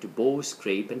expecting them to bow,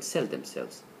 scrape, and sell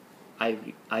themselves,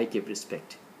 I give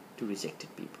respect to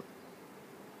rejected people.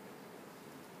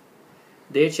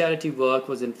 Their charity work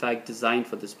was in fact designed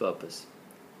for this purpose.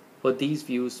 For these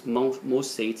views,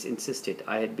 most saints insisted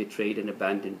I had betrayed and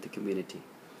abandoned the community.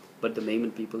 But the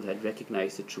Mayman people had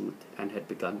recognized the truth and had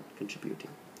begun contributing.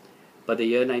 By the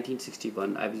year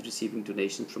 1961, I was receiving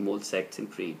donations from all sects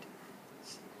and creeds.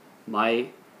 My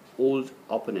old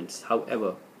opponents,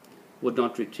 however, would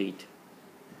not retreat,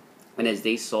 and as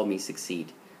they saw me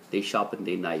succeed, they sharpened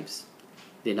their knives.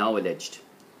 They now alleged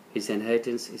his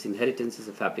inheritance is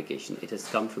a fabrication. It has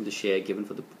come from the share given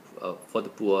for the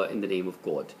poor in the name of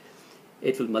God.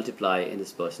 It will multiply in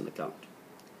his personal account.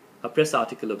 A press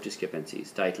article of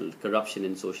discrepancies titled Corruption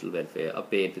in Social Welfare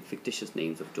appeared with fictitious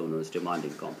names of donors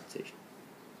demanding compensation.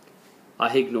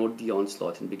 I ignored the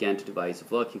onslaught and began to devise a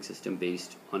working system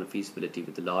based on a feasibility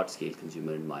with the large-scale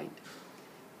consumer in mind.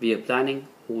 We are planning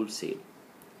wholesale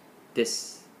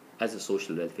this as a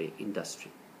social welfare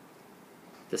industry.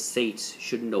 The saints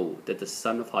should know that the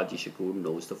son of Haji Shakur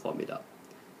knows the formula.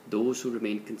 Those who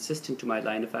remained consistent to my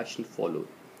line of action followed,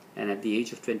 and at the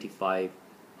age of 25,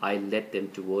 I led them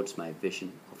towards my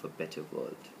vision of a better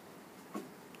world.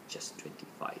 Just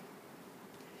 25.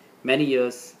 Many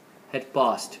years had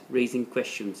passed, raising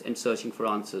questions and searching for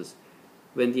answers,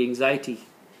 when the anxiety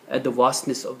at the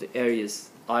vastness of the areas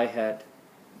I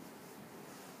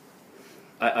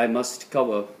must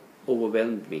cover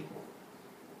overwhelmed me.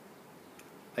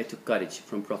 I took courage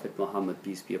from Prophet Muhammad,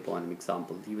 peace be upon him,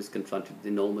 example. He was confronted with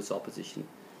enormous opposition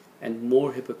and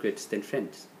more hypocrites than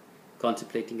friends.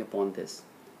 Contemplating upon this,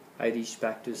 I reached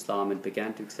back to Islam and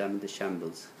began to examine the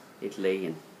shambles it lay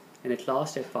in, and at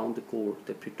last I found the core,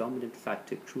 the predominant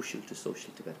factor crucial to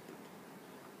social development.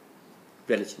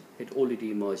 Religion had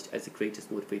already emerged as the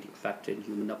greatest motivating factor in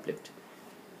human uplift.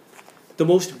 The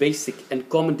most basic and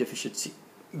common deficiency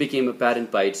became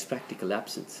apparent by its practical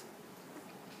absence.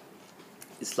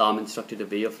 Islam instructed a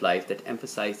way of life that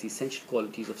emphasized the essential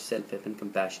qualities of self-help and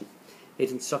compassion. It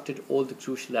instructed all the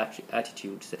crucial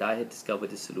attitudes that I had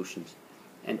discovered as solutions,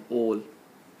 and all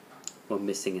were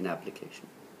missing in application.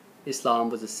 Islam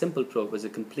was a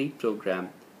complete program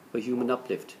for human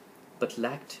uplift, but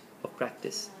lack of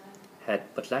practice had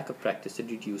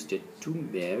reduced it to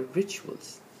mere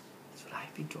rituals. That's what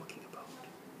I've been talking about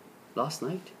last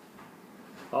night.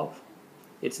 Wow.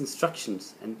 Its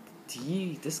instructions, and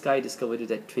this guy discovered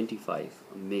it at 25.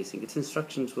 Amazing. Its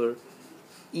instructions were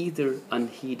either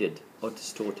unheeded or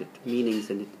distorted. Meanings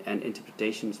and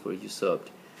interpretations were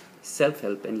usurped.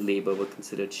 Self-help and labor were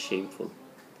considered shameful.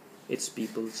 Its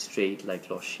people strayed like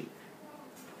lost sheep.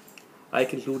 I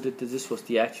concluded that this was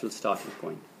the actual starting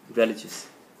point. Religious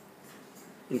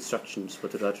instructions were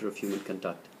the rudder of human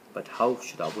conduct. But how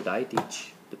would I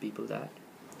teach the people that?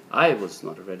 I was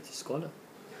not a religious scholar.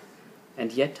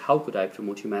 And yet, how could I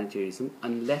promote humanitarianism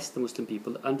unless the Muslim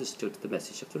people understood the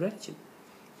message of the religion?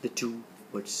 The two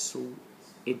were so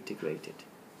integrated.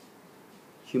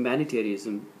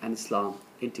 Humanitarianism and Islam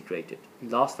integrated.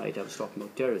 Last night I was talking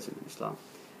about terrorism in Islam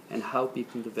and how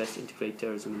people in the West integrate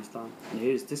terrorism in Islam. And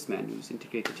here is this man who's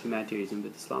integrated humanitarianism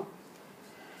with Islam.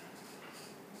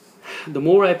 The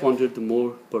more I pondered, the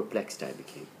more perplexed I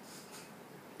became.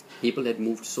 People had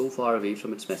moved so far away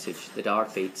from its message that our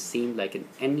faith seemed like an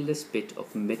endless bit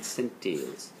of myths and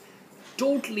tales,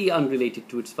 totally unrelated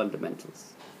to its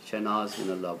fundamentals. Shahnaz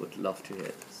bin Allah would love to hear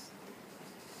this.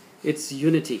 Its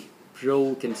unity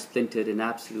broke and splintered in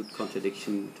absolute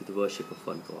contradiction to the worship of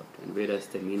one God. And whereas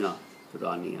the Mina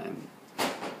Durrani,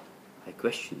 I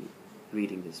question you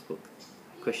reading this book.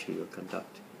 I question your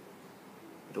conduct.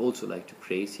 I'd also like to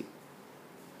praise you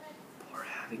for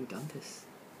having done this.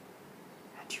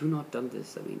 Had you not done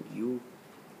this, I mean, you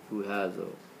who has a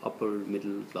upper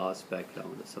middle class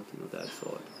background or something of that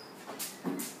sort,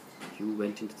 you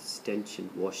went into the stench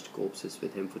and washed corpses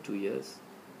with him for 2 years.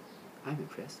 I'm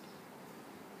impressed.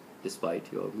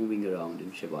 Despite your moving around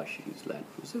in Shehbaz Sharif's Land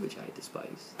Cruiser, which I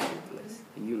despise, nevertheless.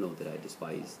 And you know that I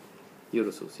despise your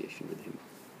association with him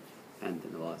and the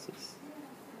Nawazis.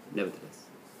 Nevertheless,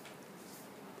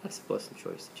 that's a personal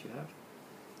choice that you have.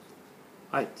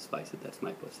 I despise it, that's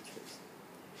my personal choice.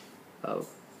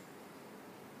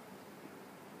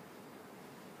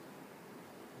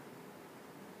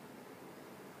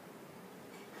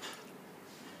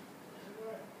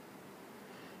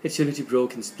 Its unity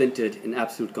broke and splintered in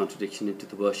absolute contradiction into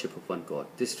the worship of one God.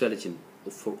 This religion,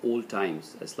 for all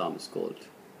times, Islam is called,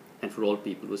 and for all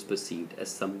people, was perceived as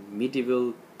some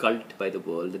medieval cult by the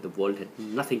world, and the world had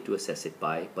nothing to assess it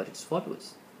by but its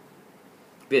followers.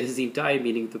 Whereas the entire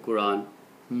meaning of the Quran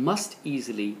must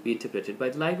easily be interpreted by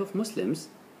the life of Muslims,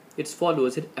 its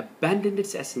followers had abandoned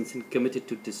its essence and committed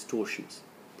to distortions.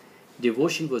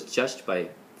 Devotion was judged by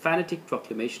fanatic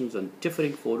proclamations on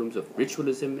differing forums of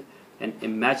ritualism and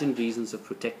imagined reasons of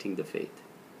protecting the faith.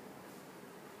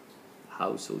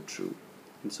 How so true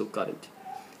and so current.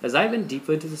 As I went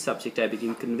deeper into the subject, I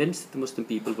became convinced that the Muslim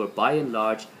people were by and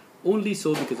large only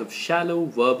so because of shallow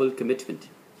verbal commitment.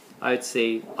 I would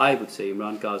say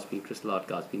Imran Kazmi, Crystal Art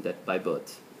Kazmi, that by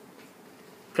birth.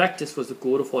 Practice was the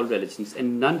core of all religions,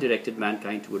 and none directed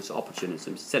mankind towards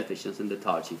opportunism, selfishness, and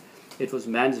lethargy. It was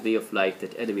man's way of life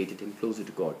that elevated him closer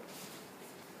to God.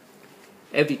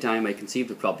 Every time I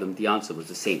conceived a problem, the answer was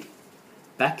the same.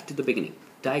 Back to the beginning.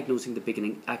 Diagnosing the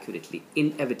beginning accurately,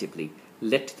 inevitably,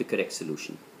 led to the correct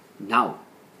solution. Now,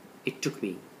 it took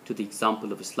me to the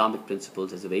example of Islamic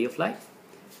principles as a way of life.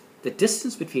 The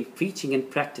distance between preaching and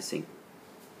practicing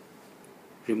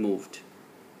removed.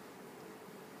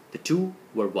 The two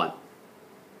were one.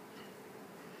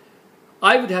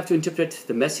 I would have to interpret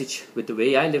the message with the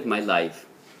way I live my life.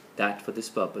 That for this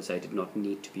purpose I did not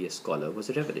need to be a scholar was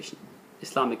a revelation.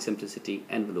 Islamic simplicity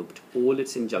enveloped all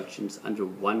its injunctions under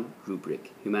one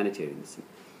rubric, humanitarianism,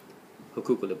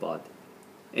 hukuk al-ibad,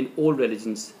 and all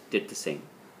religions did the same.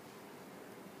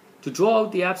 To draw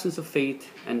out the absence of faith,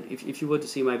 and if you were to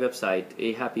see my website,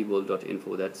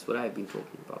 ahappyworld.info, that's what I've been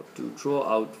talking about, to draw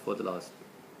out for the last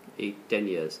 8-10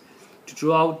 years, to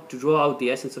draw out the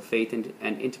essence of faith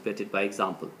and interpret it by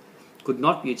example, could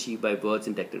not be achieved by words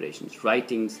and declarations,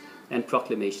 writings and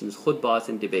proclamations, khutbahs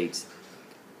and debates.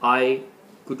 I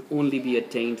could only be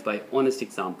attained by honest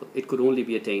example. It could only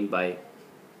be attained by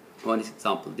honest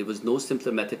example. There was no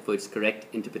simpler method for its correct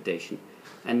interpretation,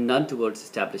 and none towards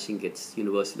establishing its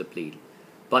universal appeal.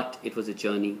 But it was a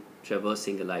journey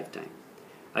traversing a lifetime.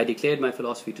 I declared my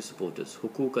philosophy to supporters.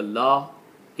 Hukuk Allah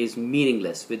is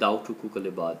meaningless without hukuk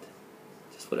al-ibad.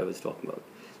 Just what I was talking about.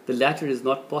 The latter is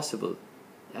not possible.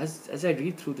 As I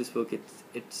read through this book,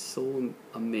 it's so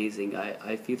amazing.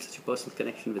 I feel such a personal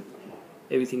connection with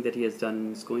everything that he has done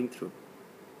and is going through.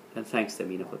 And thanks,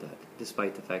 Tamina, for that.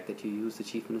 Despite the fact that you use the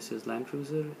Chief Minister's Land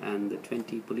Cruiser and the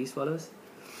 20 police fellas,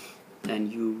 and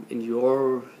you, in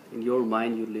your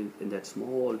mind, you live in that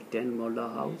small 10 mullah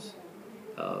house,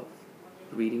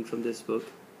 reading from this book,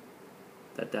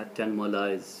 that 10 mullah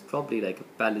is probably like a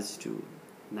palace to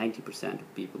 90%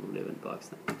 of people who live in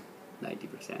Pakistan.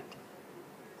 90%.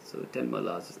 So 10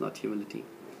 mullahs is not humility.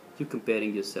 You're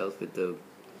comparing yourself with the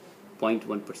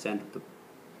 0.1% of the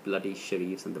bloody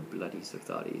sharifs and the bloody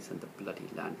sardaris and the bloody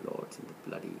landlords and the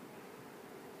bloody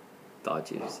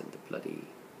tajirs and the bloody,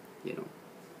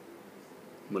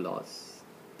 mullahs,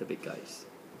 the big guys.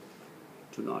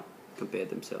 Do not compare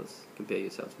yourselves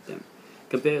with them.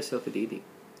 Compare yourself with Edhi,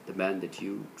 the man that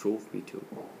you drove me to,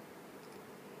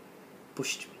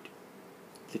 pushed me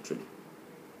to, literally,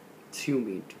 threw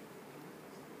me into.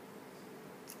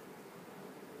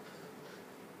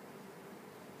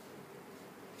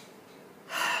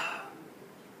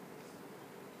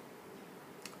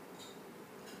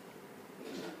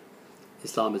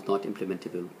 Islam is not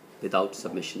implementable without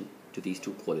submission to these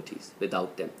two qualities.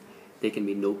 Without them, there can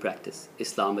be no practice.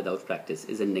 Islam without practice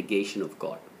is a negation of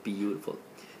God. Beautiful.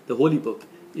 The Holy Book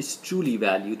is truly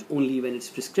valued only when its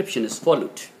prescription is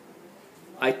followed.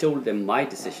 I told them my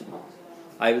decision.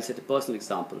 I will set a personal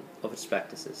example of its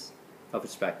practice,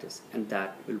 and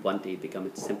that will one day become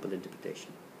its simple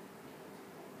interpretation.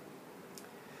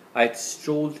 I had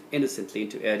strolled innocently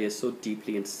into areas so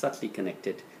deeply and subtly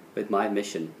connected with my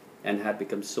mission, and had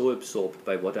become so absorbed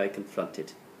by what I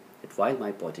confronted, that while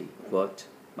my body worked,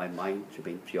 my mind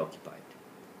remained preoccupied,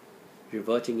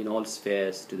 reverting in all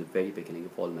spheres to the very beginning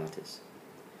of all matters.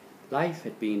 Life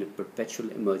had been a perpetual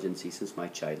emergency since my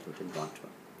childhood in Bantwa.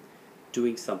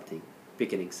 Doing something,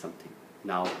 beginning something.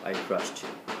 Now I rushed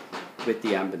with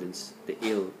the ambulance. The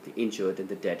ill, the injured, and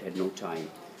the dead had no time.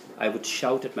 I would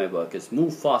shout at my workers,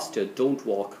 "Move faster, don't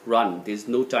walk, run. There's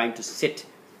no time to sit.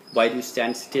 Why do you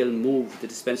stand still? Move. The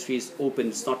dispensary is open,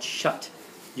 it's not shut.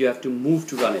 You have to move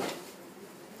to run it."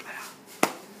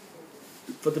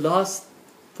 For the last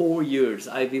 4 years,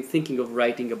 I've been thinking of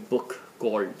writing a book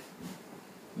called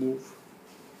Move.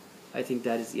 I think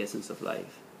that is the essence of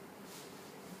life.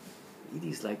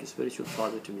 Edhi is like a spiritual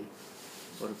father to me,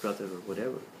 or a brother, or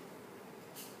whatever.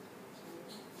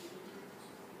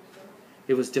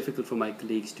 It was difficult for my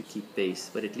colleagues to keep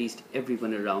pace, but at least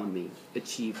everyone around me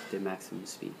achieved their maximum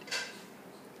speed.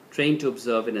 Trained to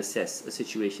observe and assess a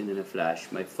situation in a flash,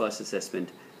 my first assessment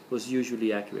was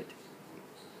usually accurate.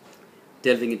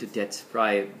 Delving into depths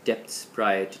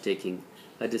prior to taking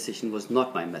a decision was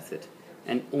not my method,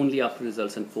 and only after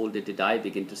results unfolded did I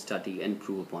begin to study and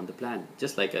improve upon the plan.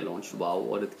 Just like I launched Wow,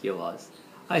 Aurat Ki Awaaz.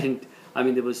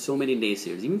 There were so many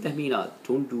naysayers. Even Tahmina,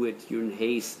 don't do it, you're in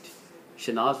haste.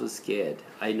 Shanaz was scared.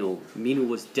 I know. Meenu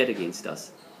was dead against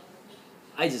us.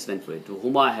 I just went for it.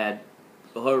 Huma had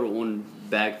her own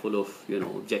bag full of,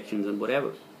 objections and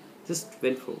whatever. Just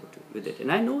went forward with it.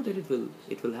 And I know that it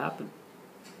will happen.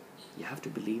 You have to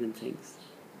believe in things.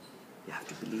 You have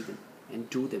to believe in and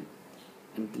do them.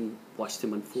 And then watch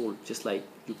them unfold. Just like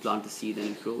you plant a seed and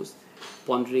it grows.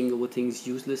 Pondering over things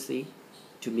uselessly,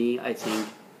 to me, I think,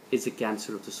 is a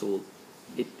cancer of the soul.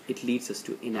 It leads us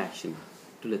to inaction,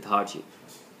 to lethargy.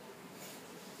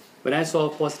 When I saw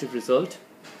a positive result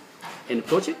in a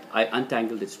project, I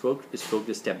untangled its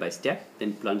progress step by step,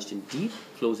 then plunged in deep,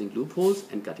 closing loopholes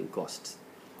and cutting costs.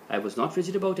 I was not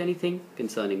rigid about anything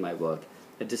concerning my work.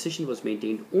 A decision was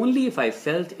maintained only if I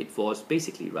felt it was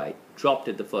basically right, dropped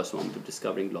at the first moment of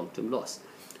discovering long-term loss.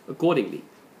 Accordingly,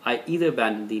 I either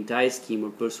abandoned the entire scheme or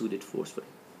pursued it forcefully.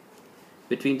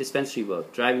 Between dispensary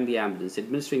work, driving the ambulance,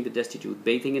 administering the destitute,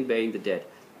 bathing and burying the dead,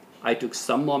 I took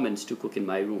some moments to cook in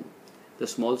my room. The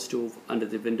small stove under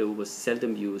the window was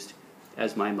seldom used,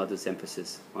 as my mother's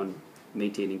emphasis on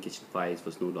maintaining kitchen fires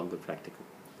was no longer practical.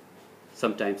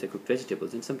 Sometimes I cooked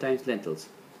vegetables and sometimes lentils.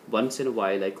 Once in a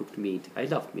while I cooked meat. I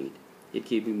loved meat. It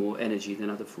gave me more energy than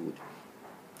other food.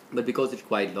 But because it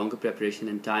required longer preparation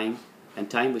and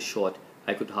time was short,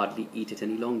 I could hardly eat it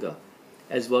any longer.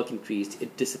 As work increased,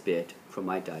 it disappeared from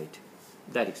my diet.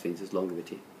 That explains its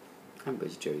longevity. I'm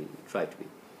vegetarian, try to be.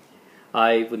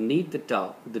 I would knead the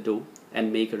dough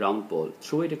and make a round ball,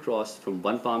 throw it across from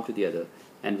one palm to the other,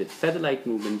 and with feather-like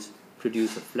movements,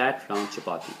 produce a flat, round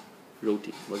chapati.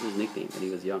 Roti was his nickname when he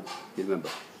was young, you remember.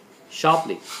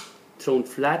 Sharply thrown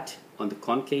flat on the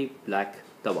concave black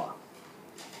tawa.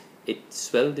 It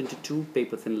swelled into 2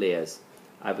 paper-thin layers.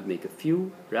 I would make a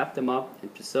few, wrap them up,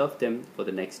 and preserve them for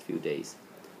the next few days.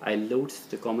 I loathed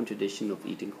the common tradition of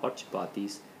eating hot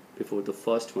chapatis before the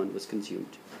first one was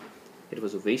consumed. It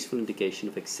was a wasteful indication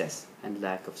of excess and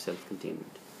lack of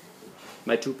self-containment.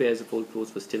 My 2 pairs of old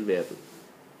clothes were still wearable,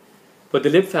 but the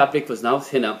lip fabric was now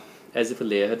thinner, as if a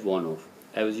layer had worn off.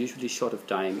 I was usually short of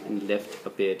time and left a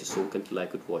pair to soak until I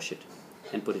could wash it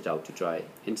and put it out to dry.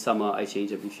 In summer, I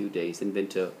changed every few days. In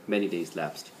winter, many days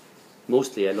lapsed.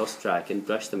 Mostly, I lost track and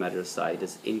brushed the matter aside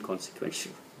as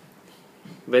inconsequential.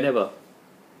 Whenever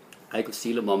I could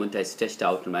steal a moment, I stretched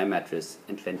out on my mattress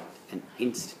and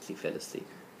instantly fell asleep.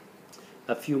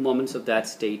 A few moments of that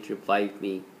state revived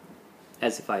me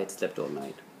as if I had slept all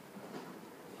night.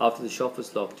 After the shop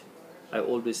was locked, I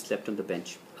always slept on the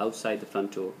bench outside the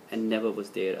front door, and never was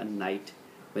there a night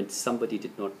when somebody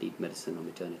did not need medicine or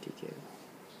maternity care.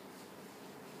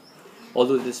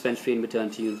 Although the dispensary and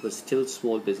maternity unit were still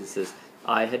small businesses,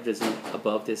 I had risen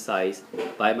above their size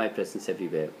by my presence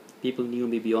everywhere. People knew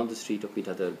me beyond the street of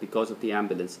Mitadar because of the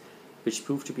ambulance, which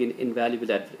proved to be an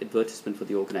invaluable advertisement for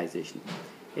the organization.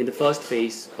 In the first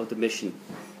phase of the mission,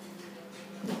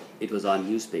 it was our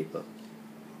newspaper.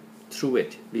 Through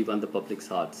it, we won the public's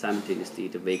heart. Simultaneously,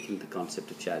 it awakened the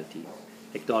concept of charity.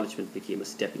 Acknowledgement became a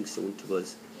stepping stone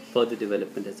towards further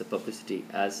development as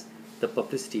the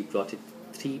publicity brought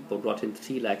in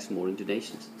 3 lakhs more in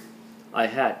donations. I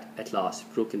had, at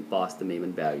last, broken past the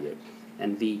Maiman barrier,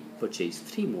 and we purchased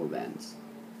 3 more vans.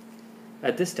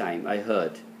 At this time, I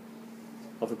heard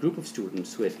of a group of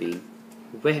students who had been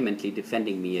vehemently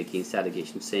defending me against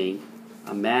allegations, saying,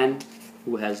 "A man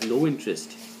who has no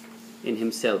interest in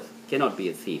himself cannot be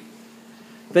a thief."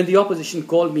 When the opposition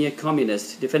called me a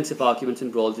communist, defensive arguments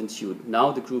and brawls ensued.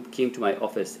 Now the group came to my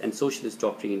office, and socialist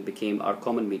doctrine became our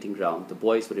common meeting ground. The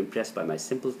boys were impressed by my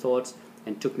simple thoughts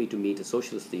and took me to meet a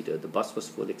socialist leader. The bus was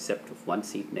full except of one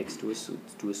seat next to a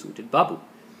suited babu,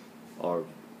 or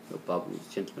babu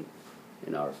is gentleman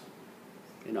in our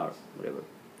whatever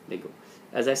lingo.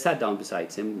 As I sat down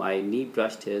beside him, my knee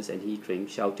brushed his, and he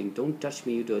cringed, shouting, "Don't touch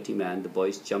me, you dirty man." The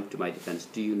boys jumped to my defense.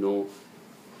 "Do you know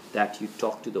that you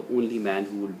talk to the only man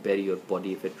who will bury your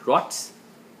body if it rots?"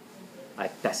 I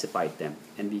pacified them,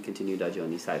 and we continued our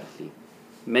journey silently.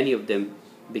 Many of them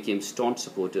became staunch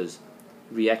supporters,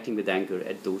 reacting with anger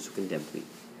at those who condemned me.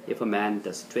 If a man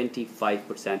does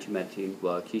 25% humanitarian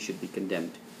work, he should be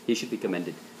condemned. He should be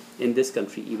commended. In this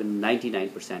country, even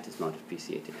 99% is not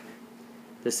appreciated.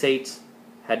 The Saints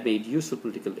had made useful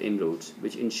political inroads,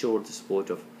 which ensured the support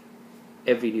of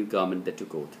every new government that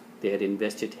took oath. They had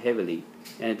invested heavily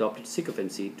and adopted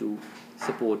sycophancy to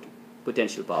support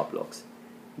potential power blocks.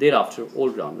 Thereafter, all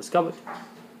ground was covered.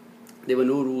 There were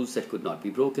no rules that could not be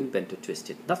broken, bent or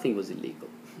twisted. Nothing was illegal.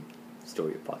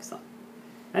 Story of Pakistan.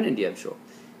 And India, I'm sure.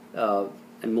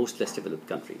 And most less developed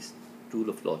countries. Rule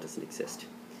of law doesn't exist.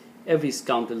 Every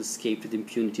scoundrel escaped with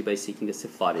impunity by seeking a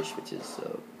sifarish, which is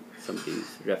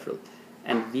somebody's referral,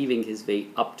 and weaving his way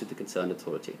up to the concerned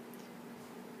authority.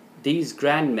 These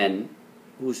grand men,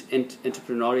 whose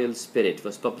entrepreneurial spirit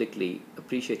was publicly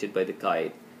appreciated by the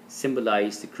Qaid,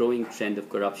 symbolized the growing trend of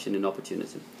corruption and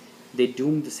opportunism. They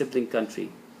doomed the sibling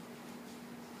country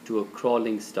to a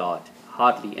crawling start.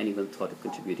 Hardly anyone thought of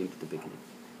contributing to the beginning.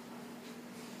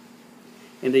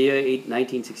 In the year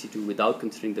 1962, without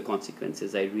considering the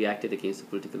consequences, I reacted against the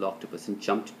political octopus and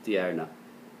jumped into the arena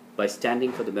by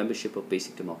standing for the membership of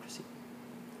basic democracy.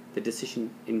 The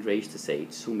decision enraged the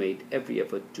Saids, who made every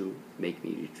effort to make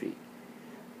me retreat.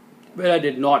 Where I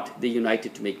did not, they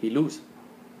united to make me lose.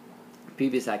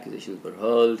 Previous accusations were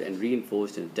hurled and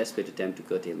reinforced in a desperate attempt to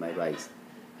curtail my rise.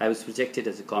 I was projected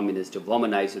as a communist, a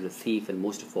womanizer, a thief, and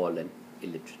most of all, an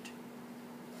illiterate.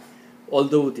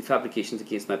 Although the fabrications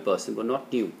against my person were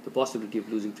not new, the possibility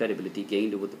of losing credibility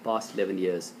gained over the past 11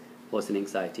 years was an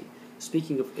anxiety.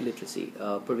 Speaking of illiteracy,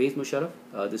 Pervez Musharraf,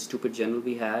 the stupid general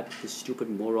we had, the stupid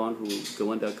moron who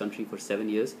governed our country for 7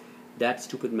 years, that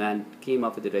stupid man came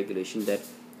up with the regulation that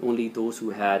only those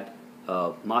who had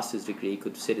a master's degree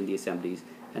could sit in the assemblies,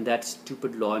 and that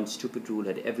stupid law and stupid rule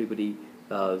had everybody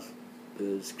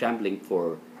scrambling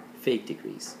for fake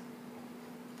degrees.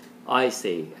 I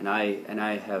say, and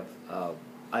I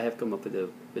have come up with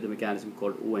a mechanism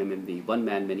called OMMV, one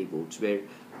man many votes, where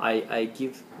I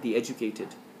give the educated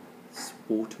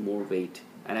vote more weight,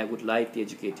 and I would like the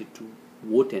educated to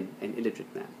vote in an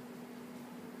illiterate man.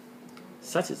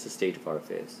 Such is the state of our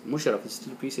affairs. Musharraf is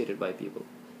still appreciated by people.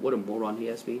 What a moron he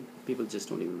has been. People just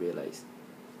don't even realize.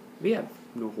 We have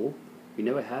no hope. We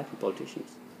never had in politicians.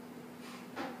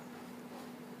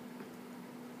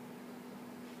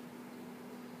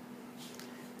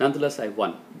 Nonetheless, I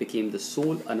won, became the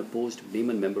sole unopposed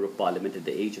layman member of parliament at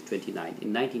the age of 29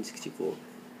 in 1964.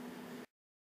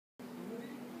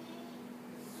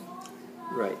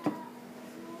 Right.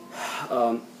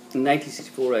 In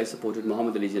 1964, I supported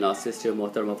Muhammad Ali Jinnah's sister,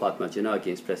 Mohtarama Fatma Jinnah,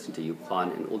 against President Ayub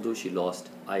Khan, and although she lost,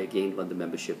 I again won the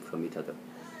membership from each other.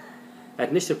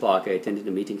 At Nishtar Park, I attended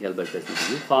a meeting held by President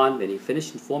Ayub Khan. When he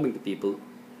finished informing the people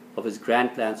of his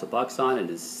grand plans for Pakistan and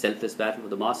his selfless battle for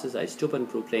the masses, I stood up and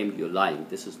proclaimed, "You're lying,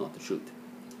 this is not the truth."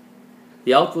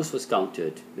 The outburst was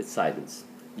countered with silence.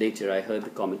 Later, I heard the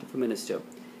comment of a minister,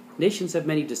 "Nations have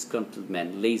many disgruntled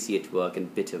men, lazy at work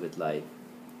and bitter with life.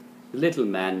 The little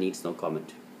man needs no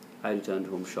comment." I returned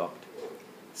home shocked.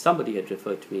 Somebody had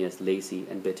referred to me as lazy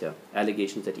and bitter,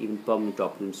 allegations that even permanent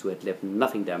opponents who had left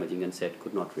nothing damaging unsaid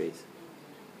could not raise.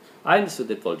 I understood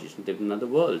that politicians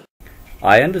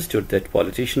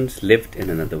lived in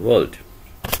another world.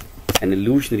 An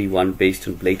illusionary one based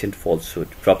on blatant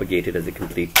falsehood, propagated as a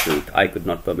complete truth. I could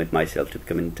not permit myself to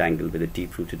become entangled with a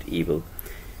deep-rooted evil,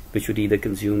 which would either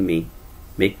consume me,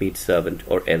 make me its servant,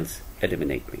 or else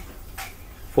eliminate me.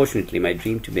 Fortunately, my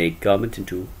dream to make government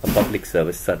into a public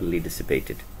service suddenly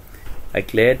dissipated. I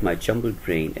cleared my jumbled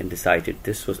brain and decided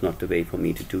this was not the way for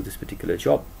me to do this particular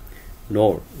job,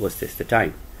 nor was this the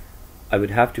time. I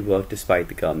would have to work despite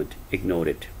the government, ignore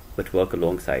it, but work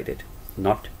alongside it,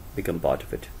 not become part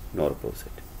of it, nor oppose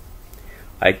it.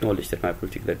 I acknowledged that my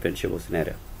political adventure was an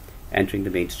error, entering the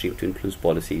mainstream to influence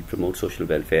policy, promote social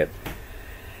welfare,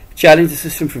 challenge the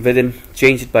system from within,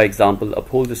 change it by example,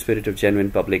 uphold the spirit of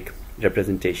genuine public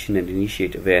representation, and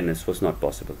initiate awareness was not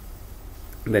possible.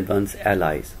 When one's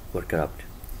allies were corrupt,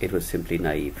 it was simply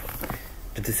naive.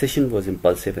 The decision was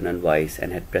impulsive and unwise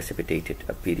and had precipitated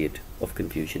a period of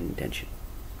confusion and tension.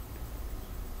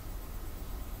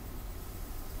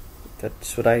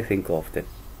 That's what I think of, that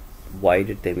why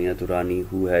did Temina Durrani,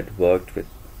 who had worked with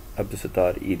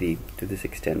Abdusattar Edhi to this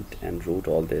extent and wrote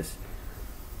all this,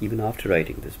 even after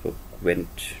writing this book,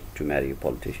 went to marry a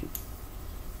politician?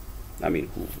 I mean,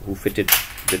 who fitted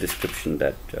the description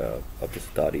that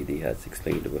Abdusattar Edhi has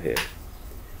explained over here?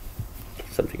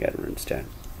 Something I don't understand.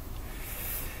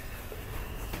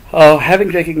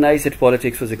 Having recognized that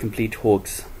politics was a complete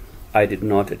hoax, I did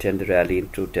not attend the rally in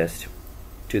protest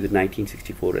to the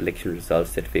 1964 election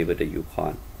results that favored Ayub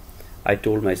Khan. I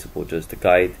told my supporters the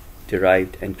Qaid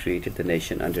derived and created the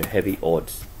nation under heavy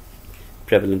odds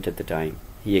prevalent at the time.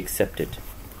 He accepted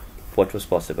what was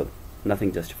possible.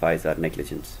 Nothing justifies our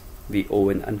negligence. We owe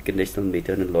an unconditional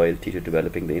maternal loyalty to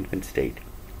developing the infant state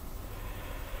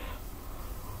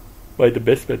by the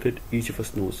best method each of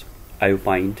us knows. I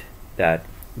opined that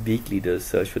Weak leaders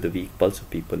search for the weak pulse of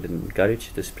people and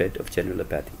encourage the spread of general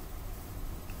apathy.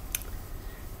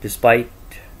 Despite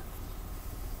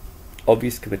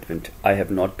obvious commitment, I have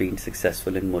not been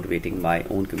successful in motivating my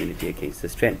own community against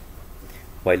this trend.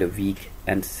 While a weak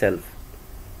and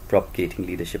self-propagating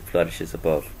leadership flourishes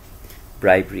above,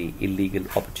 bribery, illegal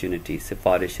opportunities,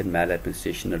 sifarish and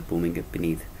maladministration are booming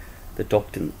beneath. The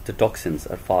toxins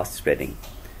are fast spreading.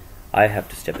 I have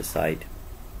to step aside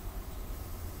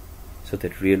so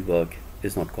that real work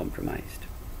is not compromised.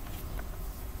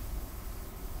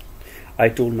 I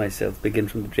told myself, begin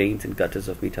from the drains and gutters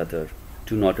of each other.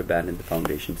 Do not abandon the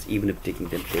foundations, even if digging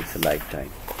them takes a lifetime.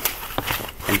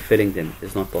 And filling them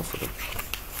is not possible.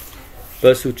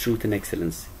 Pursue truth and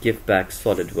excellence. Give back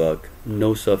solid work.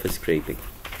 No surface scraping.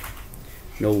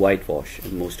 No whitewash,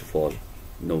 and most of all,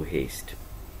 no haste.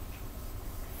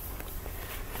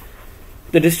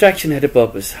 The distraction had a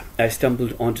purpose. I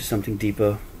stumbled onto something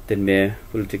deeper than mere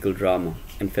political drama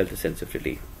and felt a sense of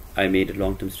relief. I made a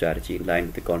long-term strategy in line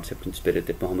with the concept and spirit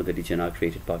that Muhammad Ali Jinnah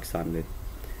created Pakistan with.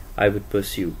 I would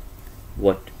pursue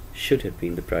what should have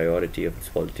been the priority of its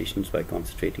politicians by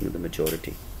concentrating on the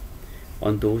majority,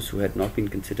 on those who had not been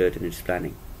considered in its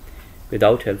planning.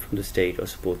 Without help from the state or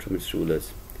support from its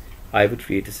rulers, I would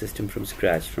create a system from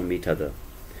scratch from each other.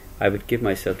 I would give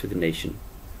myself to the nation,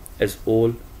 as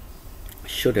all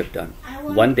should have done.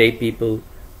 One day people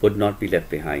would not be left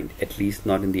behind, at least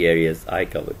not in the areas I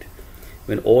covered.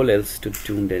 When all else stood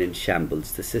doomed and in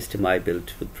shambles, the system I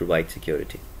built would provide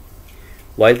security.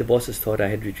 While the bosses thought I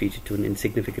had retreated to an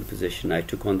insignificant position, I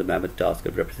took on the mammoth task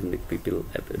of representing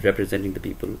the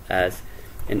people as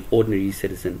an ordinary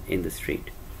citizen in the street.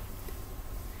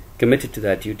 Committed to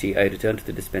that duty, I returned to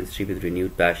the dispensary with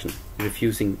renewed passion,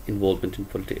 refusing involvement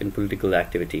in political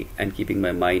activity and keeping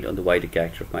my mind on the wider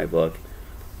character of my work.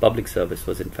 Public service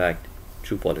was in fact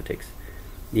true politics.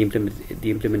 The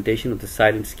implementation of the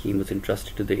silent scheme was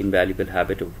entrusted to the invaluable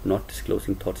habit of not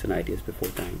disclosing thoughts and ideas before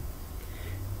time.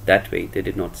 That way they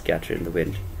did not scatter in the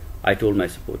wind. I told my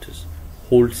supporters,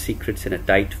 holding secrets in a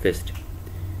tight fist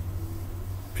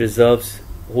preserves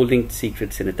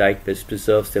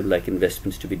them like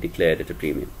investments to be declared at a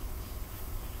premium.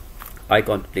 I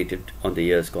contemplated on the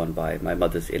years gone by. My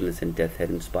mother's illness and death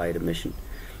had inspired a mission.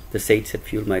 The saints had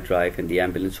fueled my drive, and the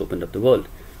ambulance opened up the world.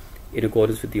 In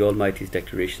accordance with the Almighty's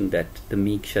declaration that the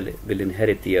meek will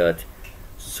inherit the earth,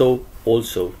 so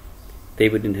also they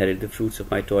would inherit the fruits of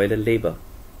my toil and labor.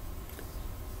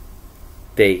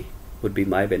 They would be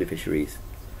my beneficiaries.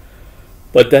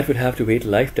 But that would have to wait a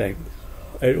lifetime.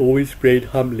 I always prayed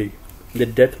humbly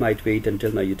that death might wait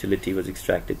until my utility was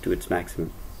extracted to its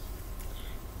maximum.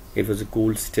 It was a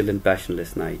cool, still and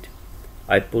passionless night.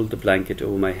 I pulled the blanket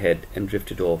over my head and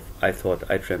drifted off. I thought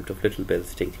I dreamt of little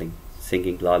bells tinkling,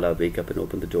 singing, "Lala, wake up and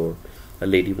open the door. A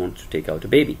lady wants to take out a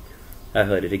baby." I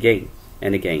heard it again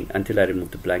and again until I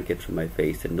removed the blanket from my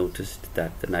face and noticed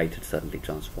that the night had suddenly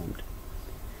transformed.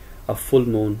 A full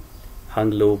moon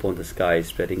hung low upon the sky,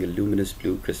 spreading a luminous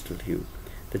blue crystal hue.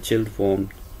 The chill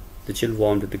warmed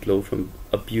with the glow from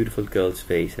a beautiful girl's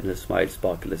face, and her smile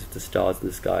sparkled as if the stars in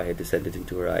the sky had descended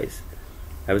into her eyes.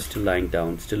 I was still lying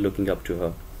down, still looking up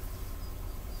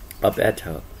at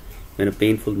her, when a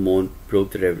painful moan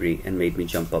broke the reverie and made me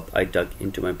jump up. I dug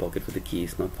into my pocket for the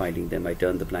keys. Not finding them, I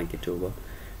turned the blanket over,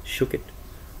 shook it,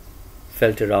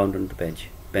 felt around on the bench,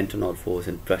 bent on all fours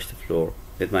and brushed the floor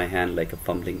with my hand like a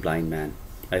fumbling blind man.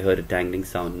 I heard a dangling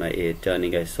sound in my ear.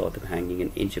 Turning, I saw them hanging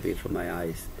an inch away from my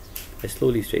eyes. I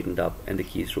slowly straightened up, and the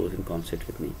keys rose in concert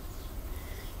with me.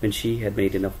 When she had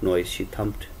made enough noise, she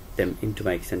thumped them into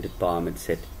my extended palm and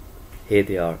said, "Here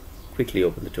they are. Quickly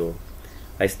open the door."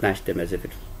 I snatched them as if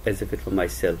it were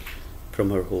myself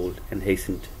from her hold and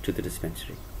hastened to the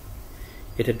dispensary.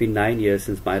 It had been 9 years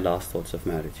since my last thoughts of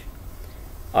marriage.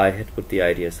 I had put the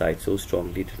idea aside so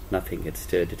strongly that nothing had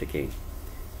stirred it again.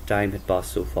 Time had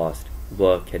passed so fast.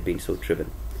 Work had been so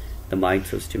driven, the mind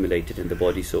so stimulated and the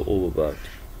body so overworked,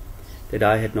 that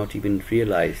I had not even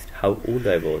realized how old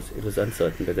I was. It was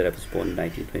uncertain whether I was born in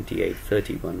 1928,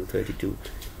 31 or 32.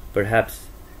 Perhaps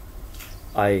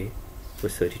I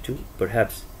was 32.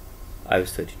 Perhaps I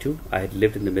was 32. I had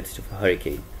lived in the midst of a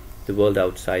hurricane. The world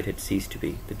outside had ceased to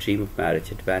be. The dream of marriage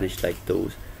had vanished like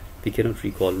those we cannot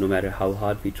recall no matter how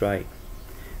hard we try.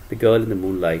 The girl in the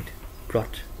moonlight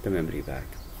brought the memory back.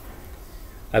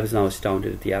 I was now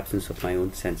astounded at the absence of my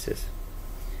own senses.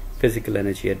 Physical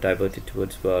energy had diverted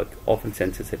towards work. Often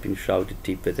senses had been shrouded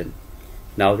deep within.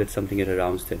 Now that something had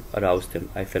aroused them,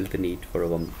 I felt the need for a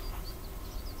woman.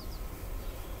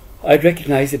 I had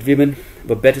recognized that women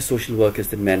were better social workers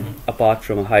than men. Apart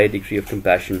from a higher degree of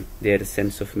compassion, they had a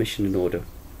sense of mission and order,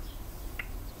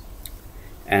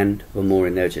 and were more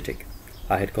energetic.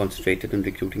 I had concentrated on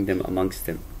recruiting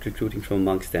from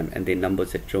amongst them, and their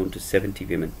numbers had grown to 70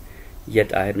 women.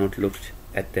 Yet I had not looked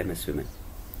at them as women.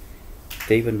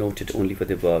 They were noted only for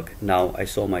their work. Now I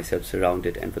saw myself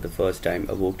surrounded, and for the first time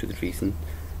awoke to the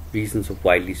reasons of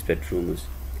widely spread rumors.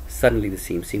 Suddenly the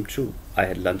scene seemed true. I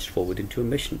had lunged forward into a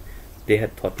mission. They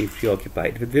had thought me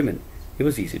preoccupied with women. It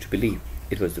was easy to believe.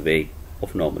 It was the way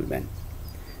of normal men.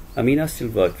 Amina still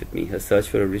worked with me. Her search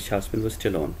for a rich husband was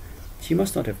still on. She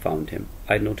must not have found him.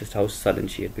 I noticed how sullen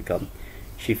she had become.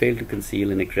 She failed to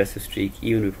conceal an aggressive streak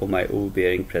even before my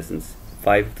overbearing presence.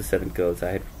 5 of the 7 girls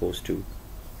I had proposed to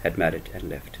had married and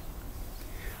left.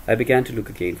 I began to look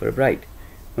again for a bride.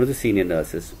 One of the senior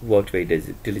nurses worked very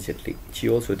diligently. She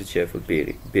also had a cheerful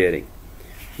bearing,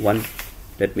 one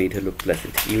that made her look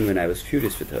pleasant. Even when I was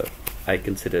furious with her, I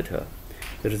considered her.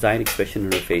 The resigned expression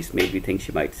on her face made me think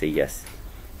she might say yes.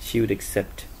 She would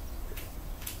accept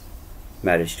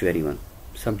marriage to anyone.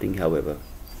 Something, however,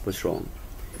 was wrong.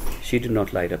 She did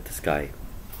not light up the sky.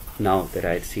 Now that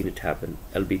I had seen it happen,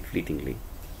 albeit fleetingly,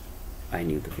 I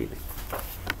knew the feeling.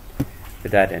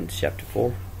 With that ends chapter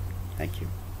 4. Thank you.